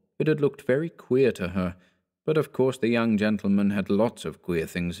wall. It had looked very queer to her, but of course the young gentleman had lots of queer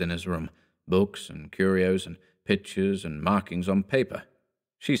things in his room, books and curios and pictures and markings on paper.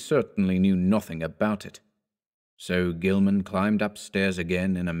 She certainly knew nothing about it. So Gilman climbed upstairs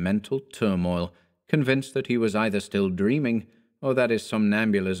again in a mental turmoil, convinced that he was either still dreaming or that his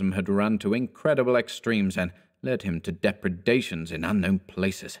somnambulism had run to incredible extremes and led him to depredations in unknown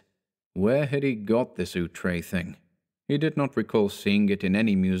places. Where had he got this outre thing? He did not recall seeing it in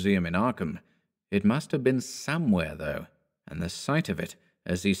any museum in Arkham. It must have been somewhere, though, and the sight of it,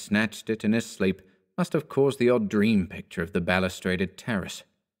 as he snatched it in his sleep, must have caused the odd dream picture of the balustraded terrace.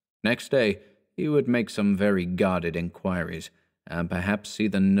 Next day, he would make some very guarded inquiries, and perhaps see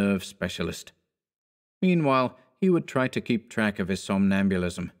the nerve specialist. Meanwhile, he would try to keep track of his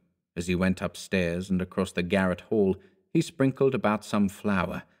somnambulism. As he went upstairs and across the garret hall, he sprinkled about some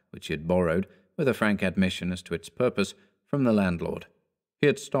flour, which he had borrowed, with a frank admission as to its purpose, from the landlord. He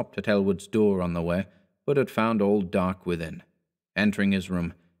had stopped at Elwood's door on the way, but had found all dark within. Entering his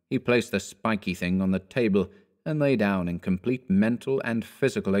room, he placed the spiky thing on the table and lay down in complete mental and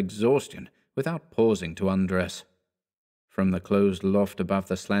physical exhaustion without pausing to undress. From the closed loft above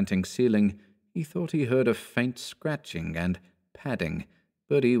the slanting ceiling, he thought he heard a faint scratching and padding,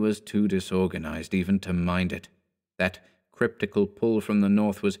 but he was too disorganized even to mind it. That cryptical pull from the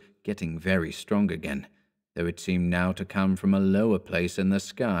north was getting very strong again, though it seemed now to come from a lower place in the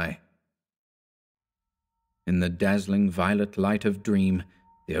sky. In the dazzling violet light of dream,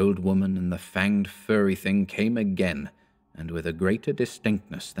 the old woman and the fanged furry thing came again, and with a greater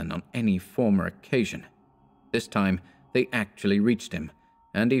distinctness than on any former occasion. This time they actually reached him,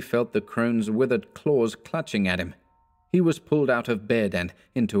 and he felt the crone's withered claws clutching at him. He was pulled out of bed and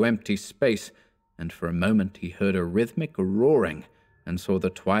into empty space, and for a moment he heard a rhythmic roaring and saw the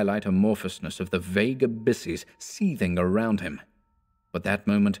twilight amorphousness of the vague abysses seething around him. But that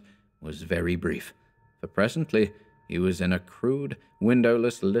moment was very brief, for presently he was in a crude,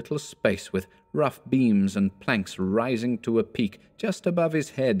 windowless little space with rough beams and planks rising to a peak just above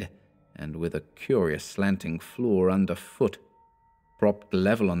his head, and with a curious slanting floor underfoot. Propped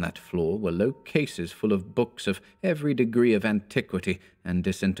level on that floor were low cases full of books of every degree of antiquity and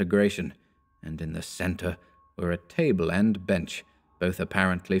disintegration, and in the center were a table and bench, both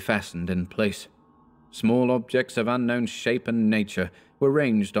apparently fastened in place. Small objects of unknown shape and nature were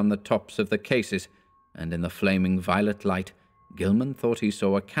ranged on the tops of the cases, and in the flaming violet light, Gilman thought he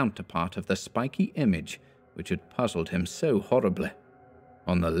saw a counterpart of the spiky image which had puzzled him so horribly.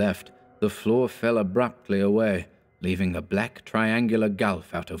 On the left, the floor fell abruptly away, leaving a black triangular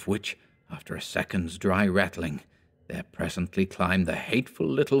gulf out of which, after a second's dry rattling, there presently climbed the hateful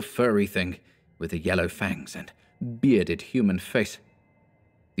little furry thing with the yellow fangs and bearded human face.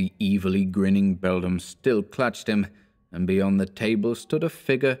 The evilly grinning beldam still clutched him, and beyond the table stood a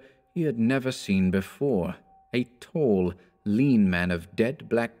figure he had never seen before, a tall, lean man of dead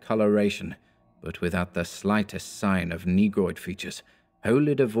black coloration, but without the slightest sign of negroid features,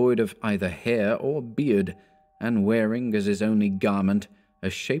 wholly devoid of either hair or beard, and wearing as his only garment a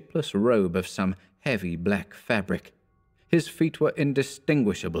shapeless robe of some heavy black fabric. His feet were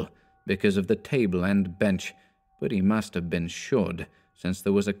indistinguishable because of the table and bench, but he must have been shod, since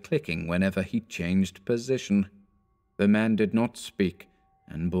there was a clicking whenever he changed position. The man did not speak,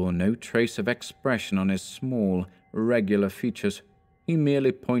 and bore no trace of expression on his small, regular features. He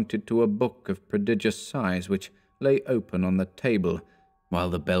merely pointed to a book of prodigious size which lay open on the table, while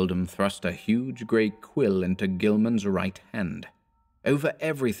the beldam thrust a huge grey quill into Gilman's right hand. Over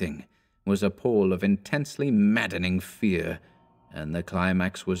everything was a pall of intensely maddening fear, and the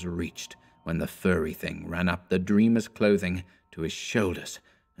climax was reached when the furry thing ran up the dreamer's clothing to his shoulders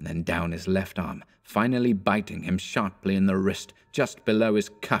and then down his left arm, finally biting him sharply in the wrist just below his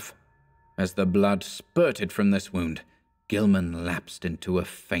cuff. As the blood spurted from this wound, Gilman lapsed into a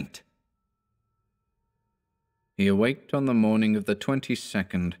faint. He awaked on the morning of the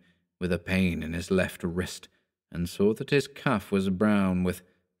 22nd with a pain in his left wrist, and saw that his cuff was brown with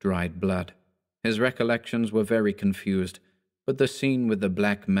dried blood. His recollections were very confused, but the scene with the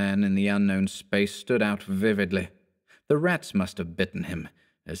black man in the unknown space stood out vividly. The rats must have bitten him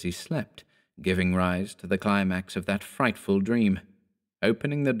as he slept, giving rise to the climax of that frightful dream.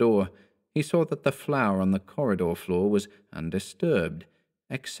 Opening the door, he saw that the floor on the corridor floor was undisturbed,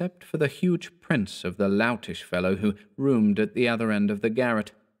 except for the huge prints of the loutish fellow who roomed at the other end of the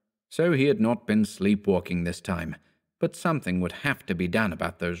garret. So he had not been sleepwalking this time, but something would have to be done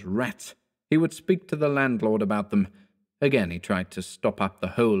about those rats. He would speak to the landlord about them. Again he tried to stop up the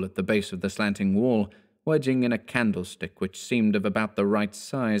hole at the base of the slanting wall, wedging in a candlestick which seemed of about the right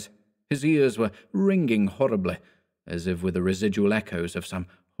size. His ears were ringing horribly, as if with the residual echoes of some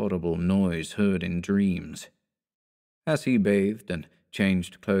horrible noise heard in dreams. As he bathed and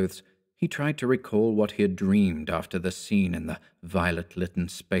changed clothes, he tried to recall what he had dreamed after the scene in the violet-lit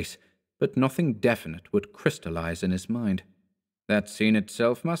space, but nothing definite would crystallize in his mind. That scene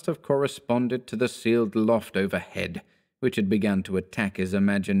itself must have corresponded to the sealed loft overhead, which had begun to attack his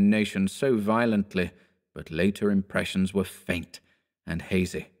imagination so violently, but later impressions were faint and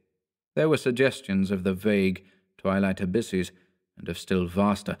hazy. There were suggestions of the vague twilight abysses, and of still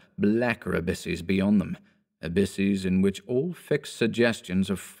vaster, blacker abysses beyond them, abysses in which all fixed suggestions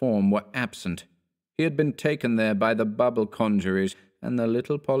of form were absent. He had been taken there by the bubble conjurers and the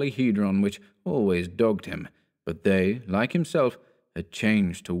little polyhedron which always dogged him, but they, like himself, had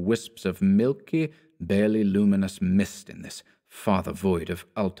changed to wisps of milky, barely luminous mist in this farther void of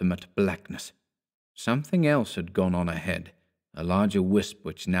ultimate blackness. Something else had gone on ahead, a larger wisp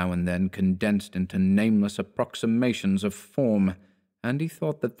which now and then condensed into nameless approximations of form, and he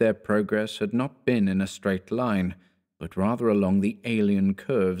thought that their progress had not been in a straight line, but rather along the alien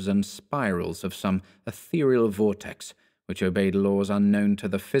curves and spirals of some ethereal vortex which obeyed laws unknown to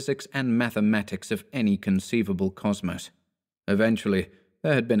the physics and mathematics of any conceivable cosmos. Eventually,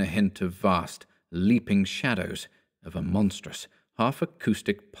 there had been a hint of vast, leaping shadows, of a monstrous,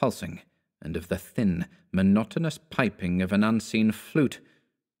 half-acoustic pulsing, and of the thin, monotonous piping of an unseen flute,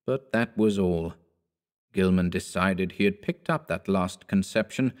 but that was all. Gilman decided he had picked up that last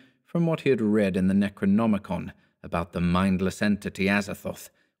conception from what he had read in the Necronomicon about the mindless entity Azathoth,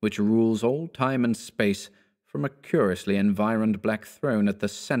 which rules all time and space from a curiously environed black throne at the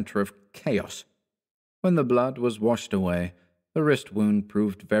center of chaos. When the blood was washed away, the wrist wound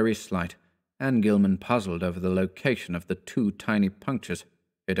proved very slight, and Gilman puzzled over the location of the 2 tiny punctures.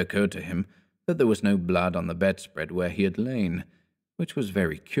 It occurred to him that there was no blood on the bedspread where he had lain, which was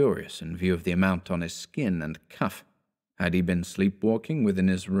very curious in view of the amount on his skin and cuff. Had he been sleepwalking within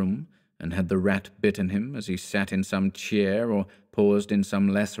his room, and had the rat bitten him as he sat in some chair or paused in some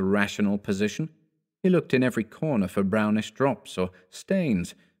less rational position? He looked in every corner for brownish drops or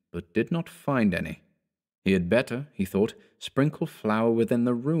stains, but did not find any. He had better, he thought, sprinkle flour within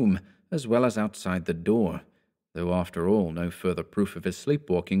the room as well as outside the door, though after all no further proof of his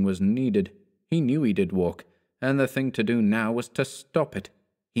sleepwalking was needed. He knew he did walk, and the thing to do now was to stop it.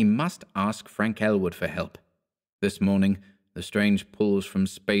 He must ask Frank Elwood for help. This morning, the strange pulls from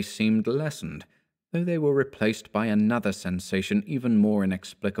space seemed lessened, though they were replaced by another sensation even more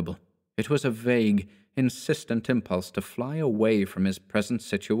inexplicable. It was a vague, insistent impulse to fly away from his present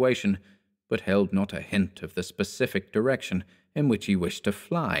situation, but held not a hint of the specific direction in which he wished to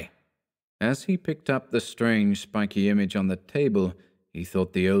fly. As he picked up the strange, spiky image on the table, he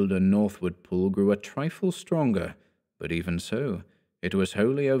thought the older northward pull grew a trifle stronger, but even so, it was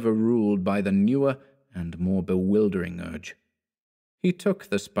wholly overruled by the newer and more bewildering urge. He took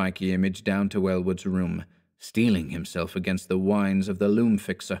the spiky image down to Elwood's room, steeling himself against the whines of the loom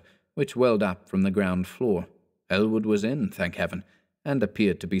fixer, which welled up from the ground floor. Elwood was in, thank heaven, and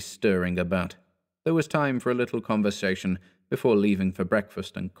appeared to be stirring about. There was time for a little conversation before leaving for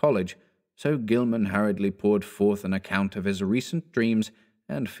breakfast and college, so Gilman hurriedly poured forth an account of his recent dreams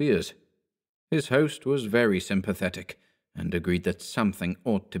and fears. His host was very sympathetic, and agreed that something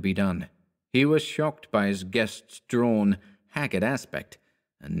ought to be done. He was shocked by his guest's drawn, haggard aspect,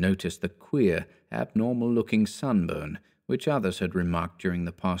 and noticed the queer, abnormal-looking sunburn which others had remarked during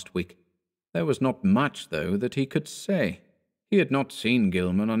the past week. There was not much, though, that he could say. He had not seen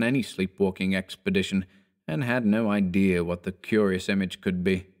Gilman on any sleepwalking expedition, and had no idea what the curious image could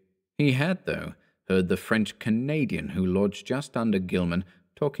be. He had, though, heard the French-Canadian who lodged just under Gilman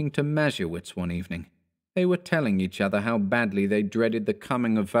talking to Mazurowitz one evening. They were telling each other how badly they dreaded the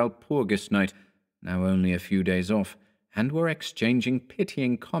coming of Walpurgis night, now only a few days off, and were exchanging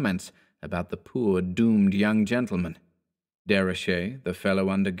pitying comments about the poor, doomed young gentleman. Déruchette, the fellow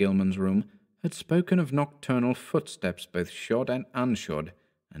under Gilman's room, had spoken of nocturnal footsteps both shod and unshod,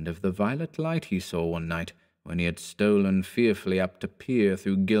 and of the violet light he saw one night when he had stolen fearfully up to peer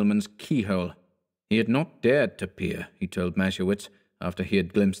through Gilman's keyhole. He had not dared to peer, he told Mazurowitz, after he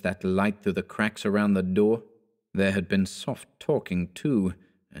had glimpsed that light through the cracks around the door. There had been soft talking, too,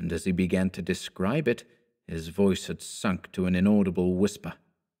 and as he began to describe it, his voice had sunk to an inaudible whisper.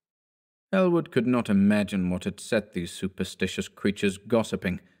 Elwood could not imagine what had set these superstitious creatures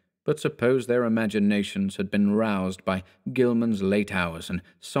gossiping, but supposed their imaginations had been roused by Gilman's late hours and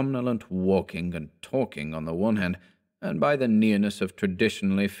somnolent walking and talking on the one hand, and by the nearness of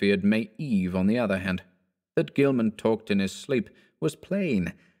traditionally feared May Eve on the other hand. That Gilman talked in his sleep was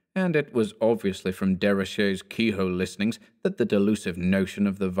plain, and it was obviously from Déruchette's keyhole listenings that the delusive notion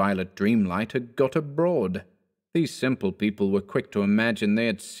of the violet dreamlight had got abroad. These simple people were quick to imagine they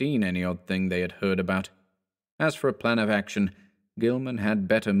had seen any odd thing they had heard about. As for a plan of action, Gilman had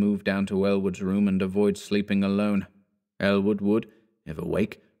better move down to Elwood's room and avoid sleeping alone. Elwood would, if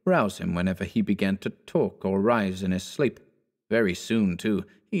awake, rouse him whenever he began to talk or rise in his sleep. Very soon, too,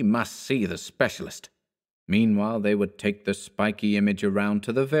 he must see the specialist. Meanwhile, they would take the spiky image around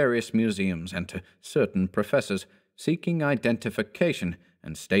to the various museums and to certain professors, seeking identification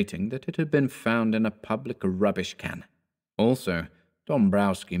and stating that it had been found in a public rubbish can. Also,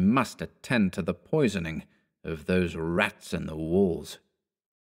 Dombrowski must attend to the poisoning of those rats in the walls.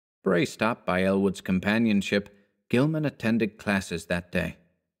 Braced up by Elwood's companionship, Gilman attended classes that day.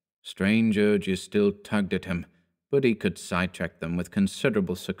 Strange urges still tugged at him, but he could sidetrack them with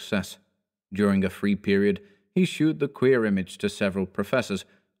considerable success. During a free period, he shewed the queer image to several professors,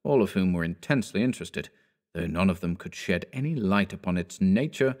 all of whom were intensely interested, though none of them could shed any light upon its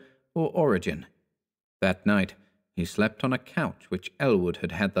nature or origin. That night, he slept on a couch which Elwood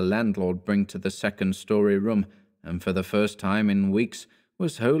had had the landlord bring to the second-story room, and for the first time in weeks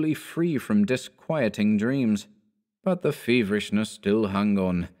was wholly free from disquieting dreams. But the feverishness still hung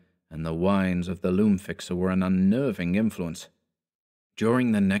on, and the whines of the loom-fixer were an unnerving influence.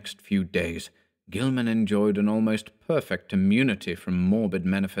 During the next few days, Gilman enjoyed an almost perfect immunity from morbid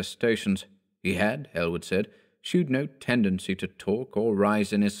manifestations. He had, Elwood said, shewed no tendency to talk or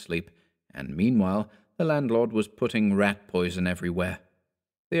rise in his sleep, and meanwhile the landlord was putting rat poison everywhere.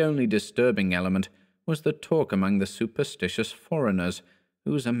 The only disturbing element was the talk among the superstitious foreigners,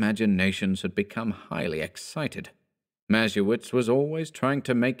 whose imaginations had become highly excited. Mazurowitz was always trying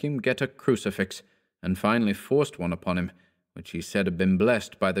to make him get a crucifix, and finally forced one upon him, which he said had been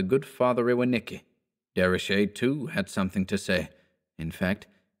blessed by the good Father Iwanicki. Déruchette, too, had something to say. In fact,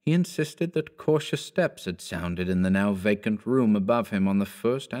 he insisted that cautious steps had sounded in the now vacant room above him on the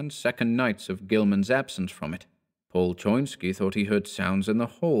first and second nights of Gilman's absence from it. Paul Choinsky thought he heard sounds in the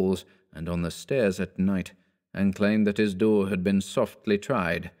halls and on the stairs at night, and claimed that his door had been softly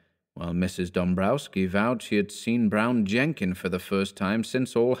tried, while Mrs. Dombrowski vowed she had seen Brown Jenkin for the first time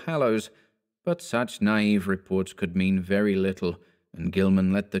since All Hallows. But such naive reports could mean very little, and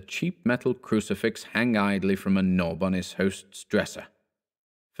Gilman let the cheap metal crucifix hang idly from a knob on his host's dresser.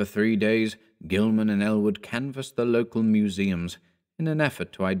 For 3 days, Gilman and Elwood canvassed the local museums in an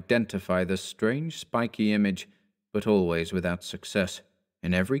effort to identify the strange spiky image, but always without success.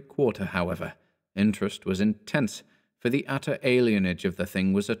 In every quarter, however, interest was intense, for the utter alienage of the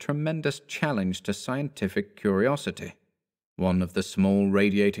thing was a tremendous challenge to scientific curiosity. One of the small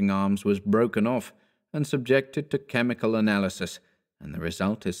radiating arms was broken off and subjected to chemical analysis, and the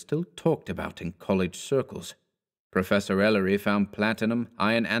result is still talked about in college circles. Professor Ellery found platinum,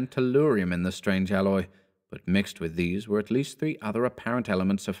 iron, and tellurium in the strange alloy, but mixed with these were at least 3 other apparent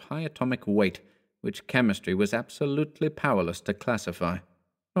elements of high atomic weight, which chemistry was absolutely powerless to classify.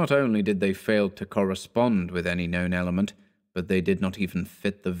 Not only did they fail to correspond with any known element, but they did not even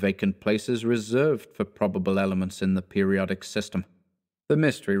fit the vacant places reserved for probable elements in the periodic system. The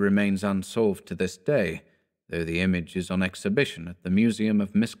mystery remains unsolved to this day, though the image is on exhibition at the Museum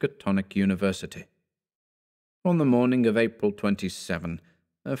of Miskatonic University. On the morning of April 27,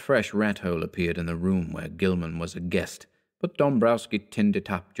 a fresh rat hole appeared in the room where Gilman was a guest, but Dombrowski tinned it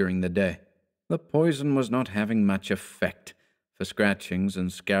up during the day. The poison was not having much effect, for scratchings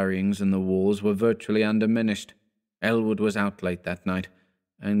and scurryings in the walls were virtually undiminished. Elwood was out late that night,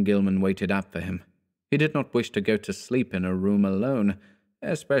 and Gilman waited up for him. He did not wish to go to sleep in a room alone,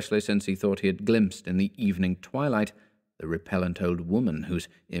 especially since he thought he had glimpsed in the evening twilight the repellent old woman whose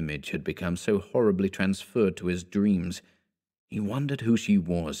image had become so horribly transferred to his dreams. He wondered who she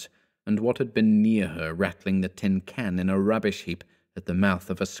was, and what had been near her rattling the tin can in a rubbish heap at the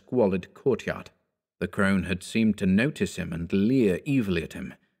mouth of a squalid courtyard. The crone had seemed to notice him and leer evilly at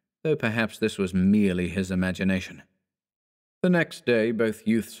him, though perhaps this was merely his imagination. The next day both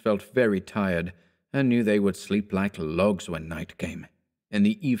youths felt very tired, and knew they would sleep like logs when night came. In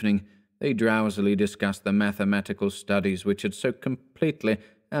the evening, they drowsily discussed the mathematical studies which had so completely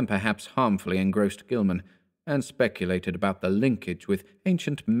and perhaps harmfully engrossed Gilman, and speculated about the linkage with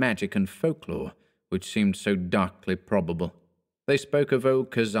ancient magic and folklore, which seemed so darkly probable. They spoke of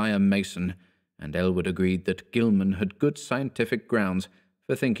old Keziah Mason, and Elwood agreed that Gilman had good scientific grounds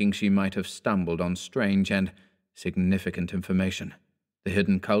for thinking she might have stumbled on strange and significant information. The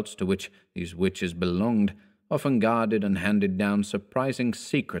hidden cults to which these witches belonged often guarded and handed down surprising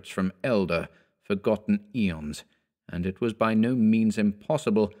secrets from elder, forgotten eons, and it was by no means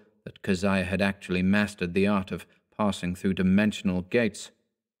impossible that Keziah had actually mastered the art of passing through dimensional gates.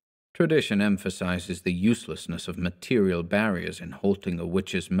 Tradition emphasizes the uselessness of material barriers in halting a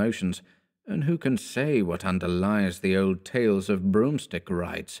witch's motions, and who can say what underlies the old tales of broomstick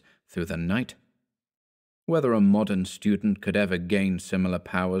rides through the night? Whether a modern student could ever gain similar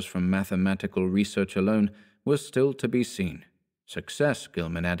powers from mathematical research alone was still to be seen. Success,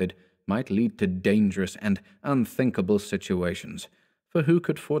 Gilman added, might lead to dangerous and unthinkable situations, for who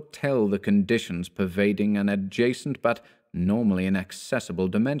could foretell the conditions pervading an adjacent but normally inaccessible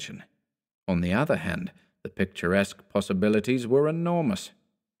dimension? On the other hand, the picturesque possibilities were enormous.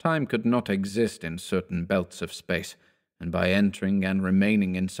 Time could not exist in certain belts of space, and by entering and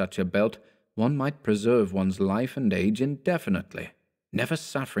remaining in such a belt, one might preserve one's life and age indefinitely, never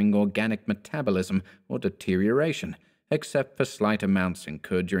suffering organic metabolism or deterioration, except for slight amounts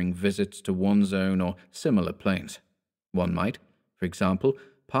incurred during visits to one's own or similar planes. One might, for example,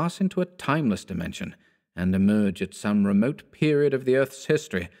 pass into a timeless dimension and emerge at some remote period of the Earth's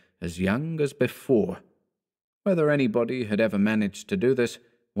history as young as before. Whether anybody had ever managed to do this,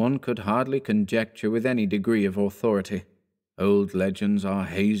 one could hardly conjecture with any degree of authority. Old legends are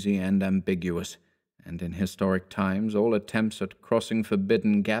hazy and ambiguous, and in historic times all attempts at crossing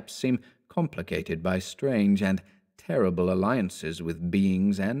forbidden gaps seem complicated by strange and terrible alliances with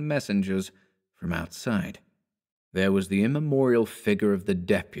beings and messengers from outside. There was the immemorial figure of the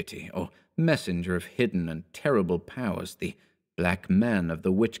deputy, or messenger of hidden and terrible powers, the Black Man of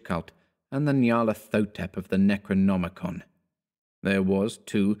the witch cult, and the Nyarlathotep of the Necronomicon. There was,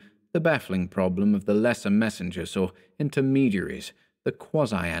 too, the baffling problem of the lesser messengers or intermediaries, the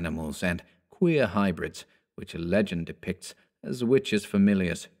quasi-animals and queer hybrids, which a legend depicts as witches'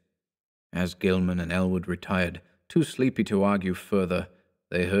 familiars. As Gilman and Elwood retired, too sleepy to argue further,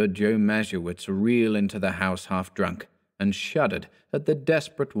 they heard Joe Mazurowitz reel into the house half-drunk, and shuddered at the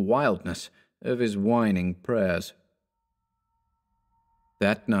desperate wildness of his whining prayers.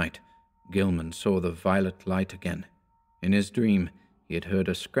 That night, Gilman saw the violet light again. In his dream, he had heard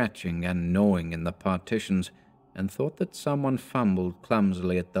a scratching and gnawing in the partitions, and thought that someone fumbled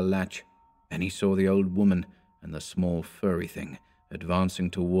clumsily at the latch. Then he saw the old woman and the small furry thing advancing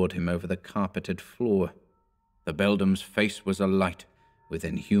toward him over the carpeted floor. The beldame's face was alight with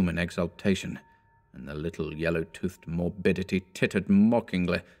inhuman exultation, and the little yellow-toothed morbidity tittered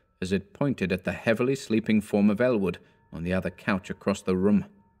mockingly as it pointed at the heavily sleeping form of Elwood on the other couch across the room.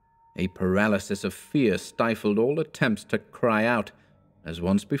 A paralysis of fear stifled all attempts to cry out. As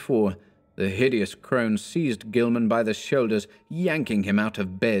once before, the hideous crone seized Gilman by the shoulders, yanking him out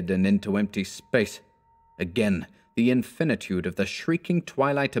of bed and into empty space. Again, the infinitude of the shrieking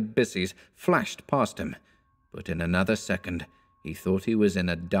twilight abysses flashed past him, but in another second he thought he was in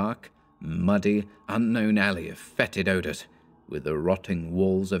a dark, muddy, unknown alley of fetid odors, with the rotting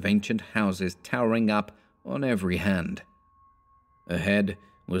walls of ancient houses towering up on every hand. Ahead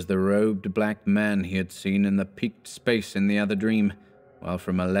was the robed black man he had seen in the peaked space in the other dream, while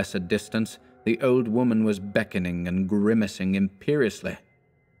from a lesser distance The old woman was beckoning and grimacing imperiously.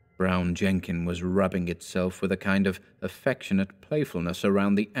 Brown Jenkin was rubbing itself with a kind of affectionate playfulness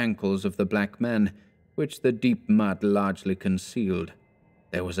around the ankles of the black man, which the deep mud largely concealed.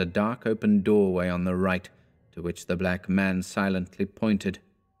 There was a dark open doorway on the right, to which the black man silently pointed.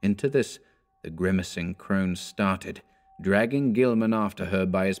 Into this the grimacing crone started, dragging Gilman after her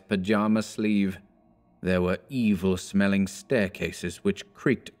by his pajama sleeve. There were evil-smelling staircases which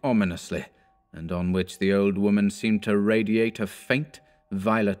creaked ominously, and on which the old woman seemed to radiate a faint,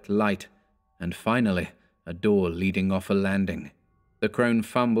 violet light, and finally a door leading off a landing. The crone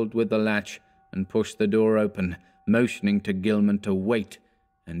fumbled with the latch and pushed the door open, motioning to Gilman to wait,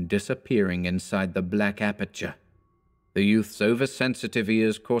 and disappearing inside the black aperture. The youth's oversensitive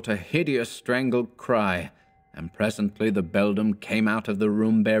ears caught a hideous strangled cry, and presently the beldam came out of the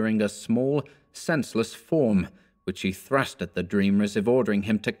room bearing a small, senseless form, which he thrust at the dreamer as if ordering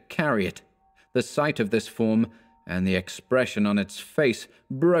him to carry it. The sight of this form, and the expression on its face,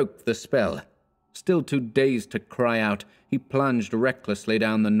 broke the spell. Still too dazed to cry out, he plunged recklessly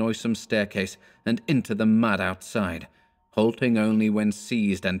down the noisome staircase and into the mud outside, halting only when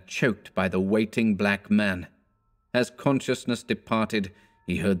seized and choked by the waiting black man. As consciousness departed,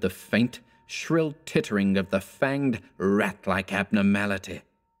 he heard the faint, shrill tittering of the fanged, rat-like abnormality.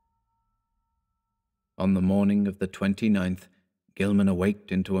 On the morning of the 29th, Gilman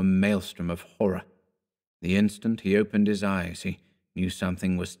awaked into a maelstrom of horror. The instant he opened his eyes, he knew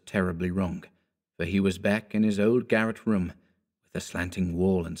something was terribly wrong, for he was back in his old garret room, with a slanting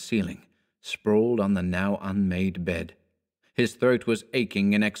wall and ceiling, sprawled on the now unmade bed. His throat was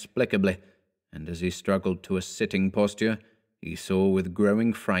aching inexplicably, and as he struggled to a sitting posture, he saw with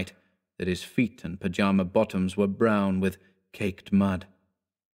growing fright that his feet and pajama bottoms were brown with caked mud.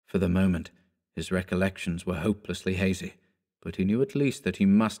 For the moment, his recollections were hopelessly hazy, but he knew at least that he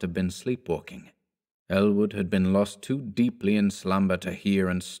must have been sleepwalking. Elwood had been lost too deeply in slumber to hear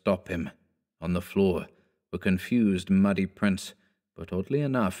and stop him. On the floor were confused, muddy prints, but oddly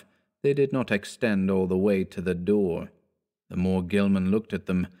enough, they did not extend all the way to the door. The more Gilman looked at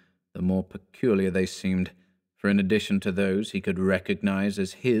them, the more peculiar they seemed, for in addition to those he could recognize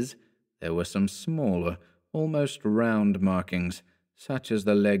as his, there were some smaller, almost round markings, such as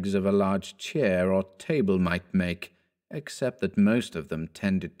the legs of a large chair or table might make, except that most of them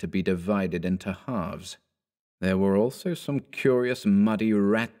tended to be divided into halves. There were also some curious muddy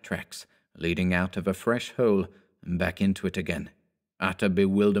rat tracks leading out of a fresh hole and back into it again. Utter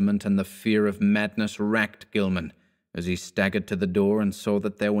bewilderment and the fear of madness racked Gilman as he staggered to the door and saw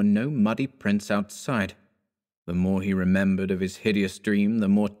that there were no muddy prints outside. The more he remembered of his hideous dream, the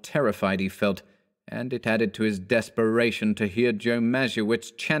more terrified he felt, and it added to his desperation to hear Joe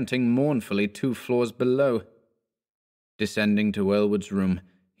Masiewicz chanting mournfully 2 floors below. Descending to Elwood's room,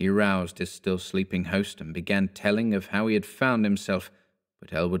 he roused his still sleeping host and began telling of how he had found himself,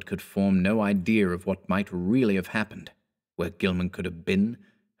 but Elwood could form no idea of what might really have happened, where Gilman could have been,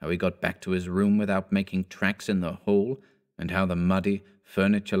 how he got back to his room without making tracks in the hall, and how the muddy,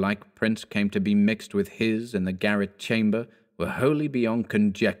 furniture-like prints came to be mixed with his in the garret chamber were wholly beyond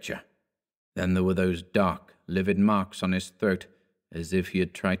conjecture. Then there were those dark, livid marks on his throat, as if he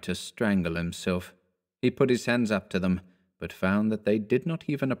had tried to strangle himself. He put his hands up to them, but found that they did not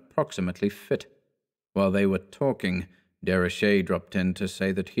even approximately fit. While they were talking, Déruchette dropped in to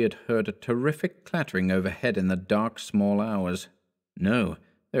say that he had heard a terrific clattering overhead in the dark, small hours. No,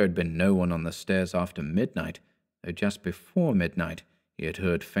 there had been no one on the stairs after midnight, though just before midnight he had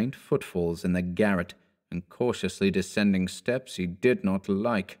heard faint footfalls in the garret and cautiously descending steps he did not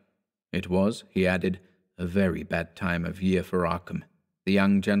like. It was, he added, a very bad time of year for Arkham. The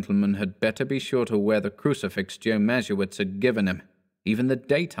young gentleman had better be sure to wear the crucifix Joe Masiewicz had given him. Even the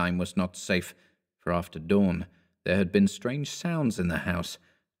daytime was not safe, for after dawn there had been strange sounds in the house,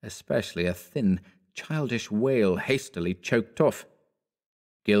 especially a thin, childish wail hastily choked off.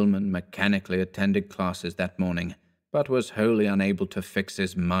 Gilman mechanically attended classes that morning, but was wholly unable to fix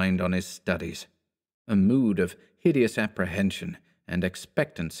his mind on his studies. A mood of hideous apprehension and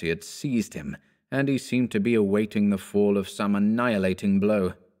expectancy had seized him, and he seemed to be awaiting the fall of some annihilating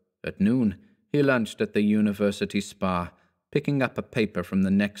blow. At noon, he lunched at the university spa, picking up a paper from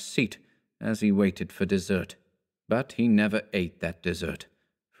the next seat as he waited for dessert. But he never ate that dessert,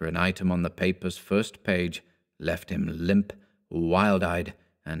 for an item on the paper's first page left him limp, wild-eyed,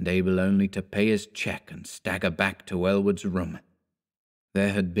 and able only to pay his check and stagger back to Elwood's room.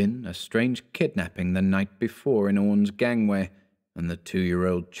 There had been a strange kidnapping the night before in Orne's gangway, and the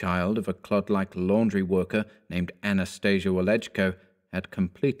 2-year-old child of a clod-like laundry worker named Anastasia Walechko had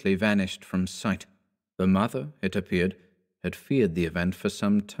completely vanished from sight. The mother, it appeared, had feared the event for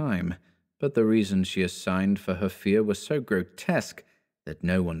some time, but the reasons she assigned for her fear were so grotesque that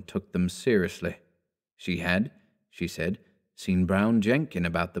no one took them seriously. She had, she said, seen Brown Jenkin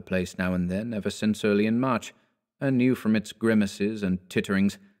about the place now and then ever since early in March, and knew from its grimaces and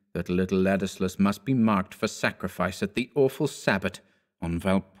titterings that little Ladislas must be marked for sacrifice at the awful Sabbat on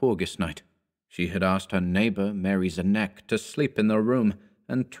Walpurgis night. She had asked her neighbour, Mary Zanek, to sleep in the room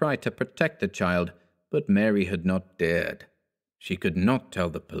and try to protect the child, but Mary had not dared. She could not tell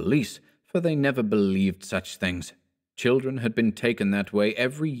the police, for they never believed such things. Children had been taken that way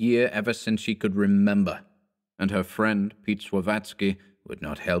every year ever since she could remember, and her friend, Pete Swawatsky, would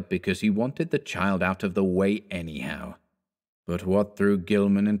not help because he wanted the child out of the way anyhow. But what threw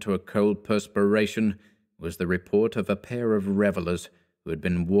Gilman into a cold perspiration was the report of a pair of revellers who had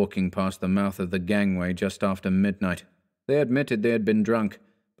been walking past the mouth of the gangway just after midnight. They admitted they had been drunk,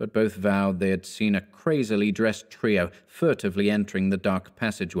 but both vowed they had seen a crazily dressed trio furtively entering the dark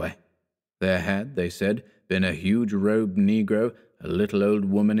passageway. There had, they said, been a huge-robed Negro, a little old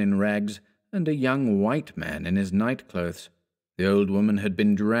woman in rags, and a young white man in his nightclothes. The old woman had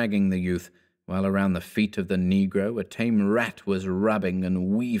been dragging the youth, while around the feet of the Negro a tame rat was rubbing and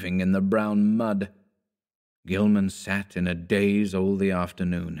weaving in the brown mud. Gilman sat in a daze all the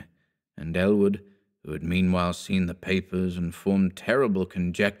afternoon, and Elwood, who had meanwhile seen the papers and formed terrible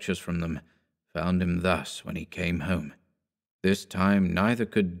conjectures from them, found him thus when he came home. This time neither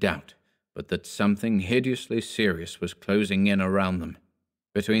could doubt but that something hideously serious was closing in around them.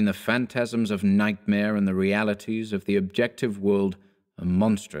 Between the phantasms of nightmare and the realities of the objective world, a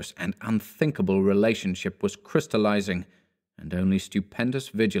monstrous and unthinkable relationship was crystallizing, and only stupendous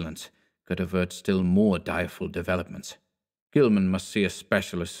vigilance could avert still more direful developments. Gilman must see a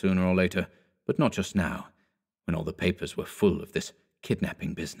specialist sooner or later, but not just now, when all the papers were full of this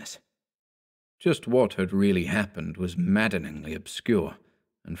kidnapping business. Just what had really happened was maddeningly obscure,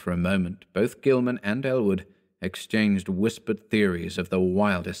 and for a moment both Gilman and Elwood exchanged whispered theories of the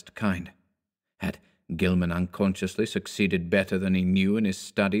wildest kind. Had Gilman unconsciously succeeded better than he knew in his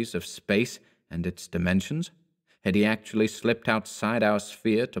studies of space and its dimensions? Had he actually slipped outside our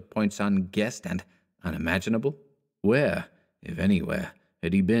sphere to points unguessed and unimaginable? Where, if anywhere,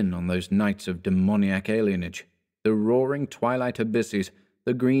 had he been on those nights of demoniac alienage? The roaring twilight abysses,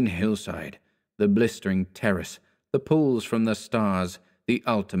 the green hillside, the blistering terrace, the pools from the stars, the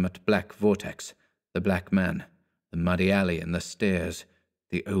ultimate black vortex, the black man, the muddy alley and the stairs,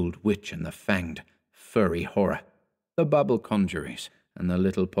 the old witch and the fanged, furry horror, the bubble conjuries and the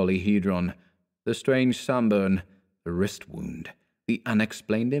little polyhedron, the strange sunburn, the wrist wound, the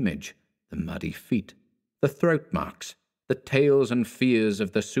unexplained image, the muddy feet, the throat marks, the tales and fears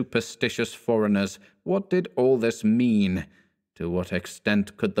of the superstitious foreigners. What did all this mean? To what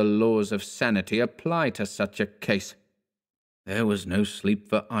extent could the laws of sanity apply to such a case? There was no sleep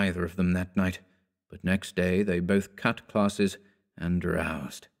for either of them that night, but next day they both cut classes and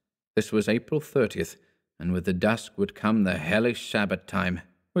drowsed. This was April 30th, and with the dusk would come the hellish Sabbath time,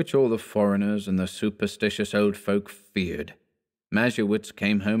 which all the foreigners and the superstitious old folk feared. Mazurowitz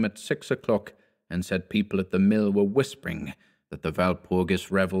came home at 6 o'clock and said people at the mill were whispering that the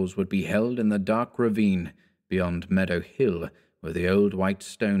Walpurgis revels would be held in the dark ravine beyond Meadow Hill, where the old white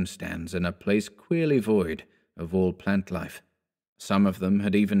stone stands in a place queerly void of all plant life. Some of them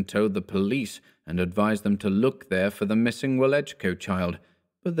had even told the police and advised them to look there for the missing Wolechko child,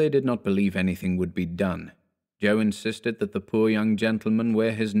 but they did not believe anything would be done. Joe insisted that the poor young gentleman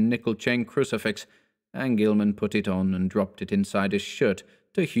wear his nickel-chain crucifix, and Gilman put it on and dropped it inside his shirt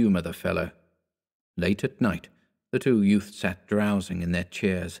to humour the fellow. Late at night, the two youths sat drowsing in their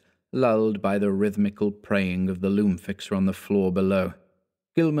chairs, lulled by the rhythmical praying of the loom fixer on the floor below.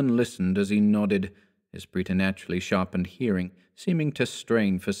 Gilman listened as he nodded, his preternaturally sharpened hearing seeming to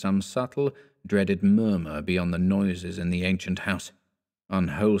strain for some subtle, dreaded murmur beyond the noises in the ancient house.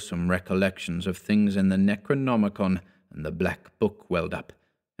 Unwholesome recollections of things in the Necronomicon and the Black Book welled up,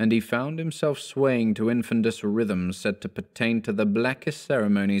 and he found himself swaying to infundus rhythms said to pertain to the blackest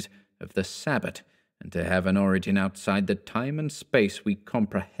ceremonies of the Sabbat and to have an origin outside the time and space we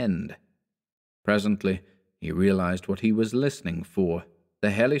comprehend. Presently he realized what he was listening for,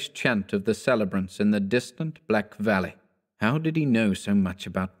 the hellish chant of the celebrants in the distant Black Valley. How did he know so much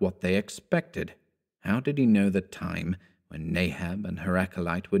about what they expected? How did he know the time when Nahab and her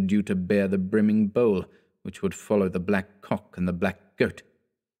acolyte were due to bear the brimming bowl which would follow the black cock and the black goat?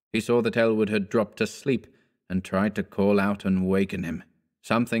 He saw that Elwood had dropped asleep and tried to call out and waken him.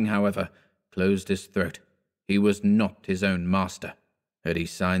 Something, however, closed his throat. He was not his own master. Had he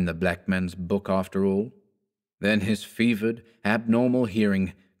signed the black man's book after all? Then his fevered, abnormal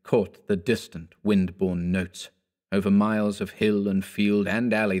hearing caught the distant, wind-borne notes. Over miles of hill and field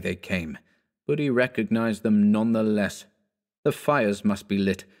and alley they came, but he recognized them nonetheless. The fires must be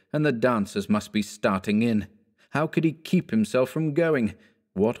lit, and the dancers must be starting in. How could he keep himself from going?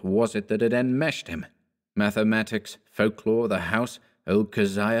 What was it that had enmeshed him? Mathematics, folklore, the house, old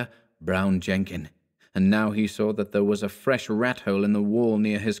Keziah, Brown Jenkin. And now he saw that there was a fresh rat-hole in the wall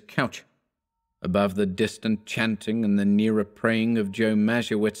near his couch. Above the distant chanting and the nearer praying of Joe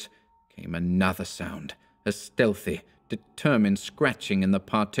Mazurowitz came another sound, a stealthy, determined scratching in the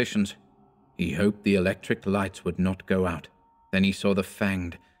partitions. He hoped the electric lights would not go out. Then he saw the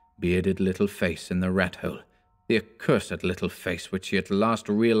fanged, bearded little face in the rat-hole, the accursed little face which he at last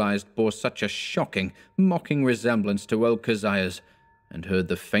realized bore such a shocking, mocking resemblance to old Keziah's, and heard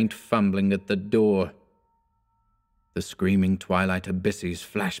the faint fumbling at the door. The screaming twilight abysses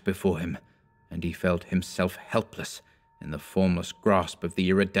flashed before him, and he felt himself helpless in the formless grasp of the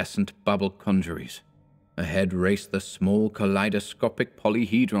iridescent bubble conjuries. Ahead raced the small kaleidoscopic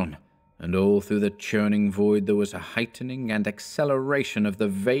polyhedron, and all through the churning void there was a heightening and acceleration of the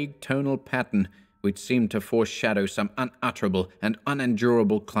vague tonal pattern which seemed to foreshadow some unutterable and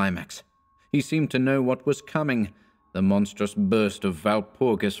unendurable climax. He seemed to know what was coming, the monstrous burst of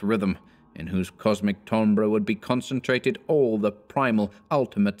Walpurgis rhythm, in whose cosmic timbre would be concentrated all the primal,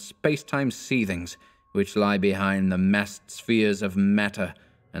 ultimate space-time seethings which lie behind the massed spheres of matter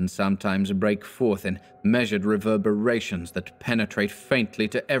and sometimes break forth in measured reverberations that penetrate faintly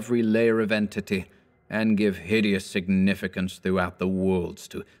to every layer of entity and give hideous significance throughout the worlds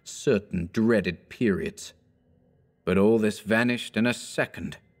to certain dreaded periods. But all this vanished in a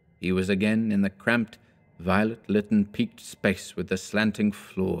second. He was again in the cramped, violet-lit and peaked space with the slanting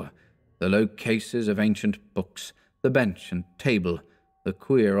floor, the low cases of ancient books, the bench and table, the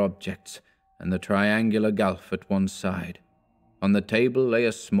queer objects, and the triangular gulf at one side. On the table lay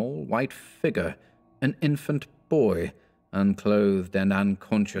a small white figure, an infant boy, unclothed and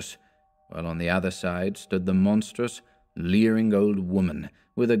unconscious, while on the other side stood the monstrous, leering old woman,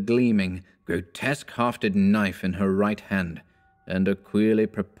 with a gleaming, grotesque-hafted knife in her right hand, and a queerly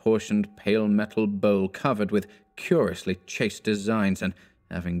proportioned pale metal bowl covered with curiously chased designs and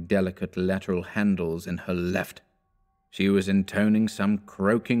having delicate lateral handles in her left. She was intoning some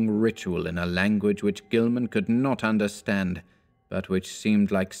croaking ritual in a language which Gilman could not understand, but which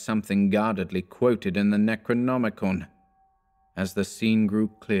seemed like something guardedly quoted in the Necronomicon. As the scene grew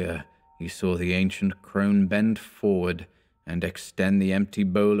clear, he saw the ancient crone bend forward and extend the empty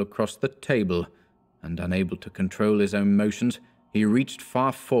bowl across the table, and unable to control his own motions, he reached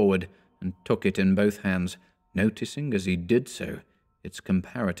far forward and took it in both hands, noticing as he did so its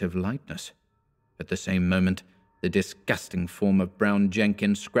comparative lightness. At the same moment, the disgusting form of Brown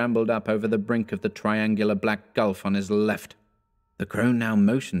Jenkins scrambled up over the brink of the triangular black gulf on his left. The crone now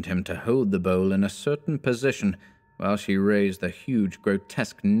motioned him to hold the bowl in a certain position, while she raised the huge,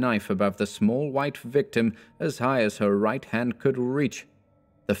 grotesque knife above the small white victim as high as her right hand could reach.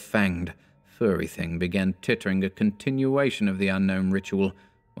 The fanged, furry thing began tittering a continuation of the unknown ritual,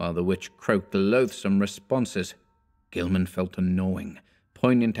 while the witch croaked loathsome responses. Gilman felt a gnawing,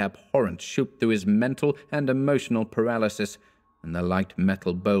 poignant abhorrence shoot through his mental and emotional paralysis, and the light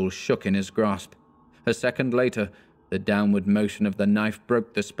metal bowl shook in his grasp. A second later, the downward motion of the knife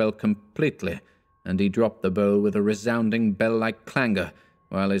broke the spell completely, and he dropped the bowl with a resounding bell-like clangor,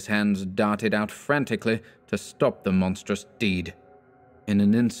 while his hands darted out frantically to stop the monstrous deed. In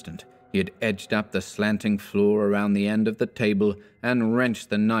an instant, he had edged up the slanting floor around the end of the table and wrenched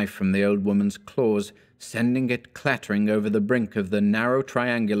the knife from the old woman's claws, sending it clattering over the brink of the narrow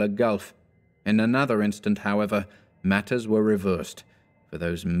triangular gulf. In another instant, however, matters were reversed, for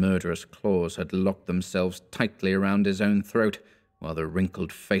those murderous claws had locked themselves tightly around his own throat, while the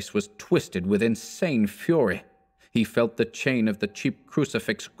wrinkled face was twisted with insane fury. He felt the chain of the cheap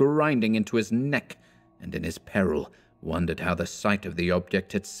crucifix grinding into his neck, and in his peril wondered how the sight of the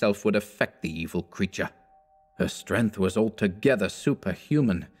object itself would affect the evil creature. Her strength was altogether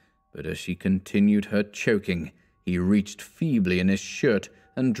superhuman, but as she continued her choking, he reached feebly in his shirt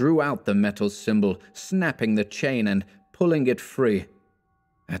and drew out the metal symbol, snapping the chain and pulling it free.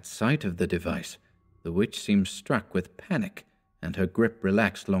 At sight of the device, the witch seemed struck with panic, and her grip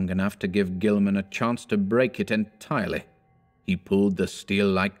relaxed long enough to give Gilman a chance to break it entirely. He pulled the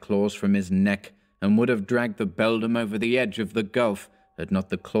steel-like claws from his neck and would have dragged the beldam over the edge of the gulf had not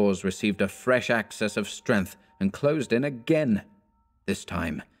the claws received a fresh access of strength and closed in again. This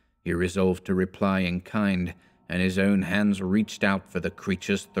time, he resolved to reply in kind, and his own hands reached out for the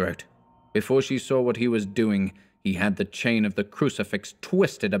creature's throat. Before she saw what he was doing, he had the chain of the crucifix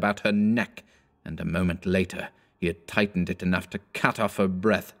twisted about her neck, and a moment later he had tightened it enough to cut off her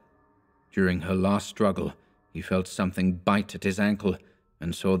breath. During her last struggle, he felt something bite at his ankle,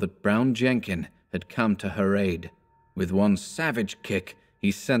 and saw that Brown Jenkin had come to her aid. With one savage kick,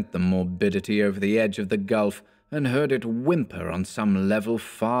 he sent the morbidity over the edge of the gulf and heard it whimper on some level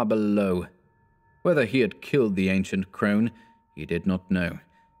far below. Whether he had killed the ancient crone, he did not know,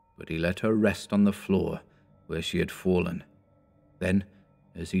 but he let her rest on the floor where she had fallen. Then,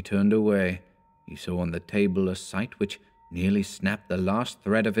 as he turned away, he saw on the table a sight which nearly snapped the last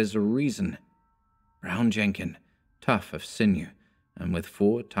thread of his reason. Brown Jenkin, tough of sinew, and with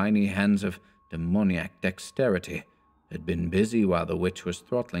 4 tiny hands of demoniac dexterity, had been busy while the witch was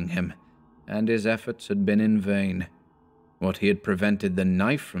throttling him, and his efforts had been in vain. What he had prevented the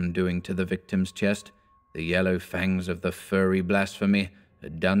knife from doing to the victim's chest, the yellow fangs of the furry blasphemy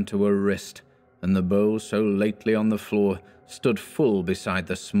had done to her wrist, and the bowl so lately on the floor stood full beside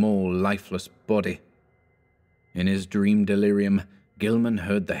the small, lifeless body. In his dream delirium, Gilman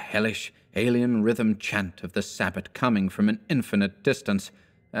heard the hellish, alien rhythm chant of the Sabbat coming from an infinite distance,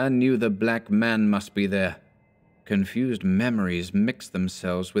 and knew the black man must be there. Confused memories mixed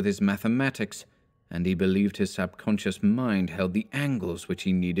themselves with his mathematics, and he believed his subconscious mind held the angles which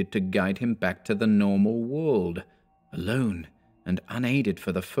he needed to guide him back to the normal world, alone and unaided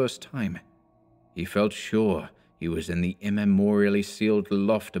for the first time. He felt sure he was in the immemorially sealed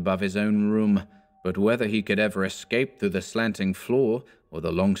loft above his own room, but whether he could ever escape through the slanting floor or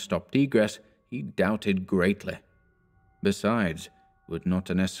the long-stopped egress, he doubted greatly. Besides, would not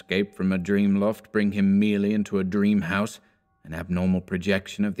an escape from a dream loft bring him merely into a dream house, an abnormal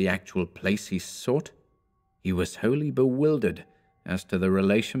projection of the actual place he sought? He was wholly bewildered as to the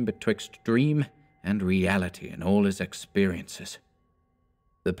relation betwixt dream and reality in all his experiences.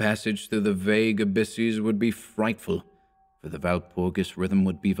 The passage through the vague abysses would be frightful, for the Walpurgis rhythm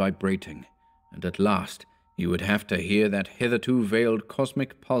would be vibrating, and at last he would have to hear that hitherto veiled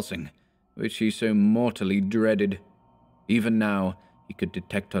cosmic pulsing, which he so mortally dreaded. Even now he could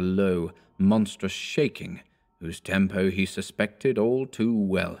detect a low, monstrous shaking, whose tempo he suspected all too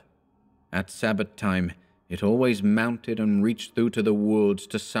well. At Sabbath time, it always mounted and reached through to the worlds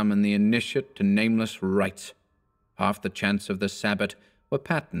to summon the initiate to nameless rites. Half the chants of the Sabbath were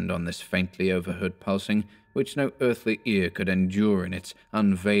patterned on this faintly overheard pulsing, which no earthly ear could endure in its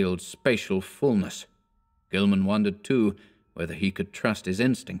unveiled spatial fullness. Gilman wondered, too, whether he could trust his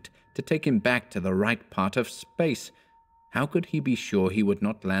instinct to take him back to the right part of space. How could he be sure he would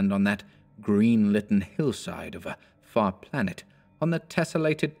not land on that green-litten hillside of a far planet, on the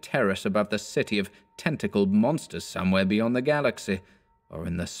tessellated terrace above the city of tentacled monsters somewhere beyond the galaxy, or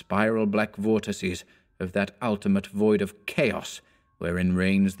in the spiral black vortices of that ultimate void of chaos wherein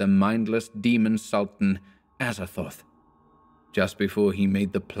reigns the mindless demon sultan Azathoth? Just before he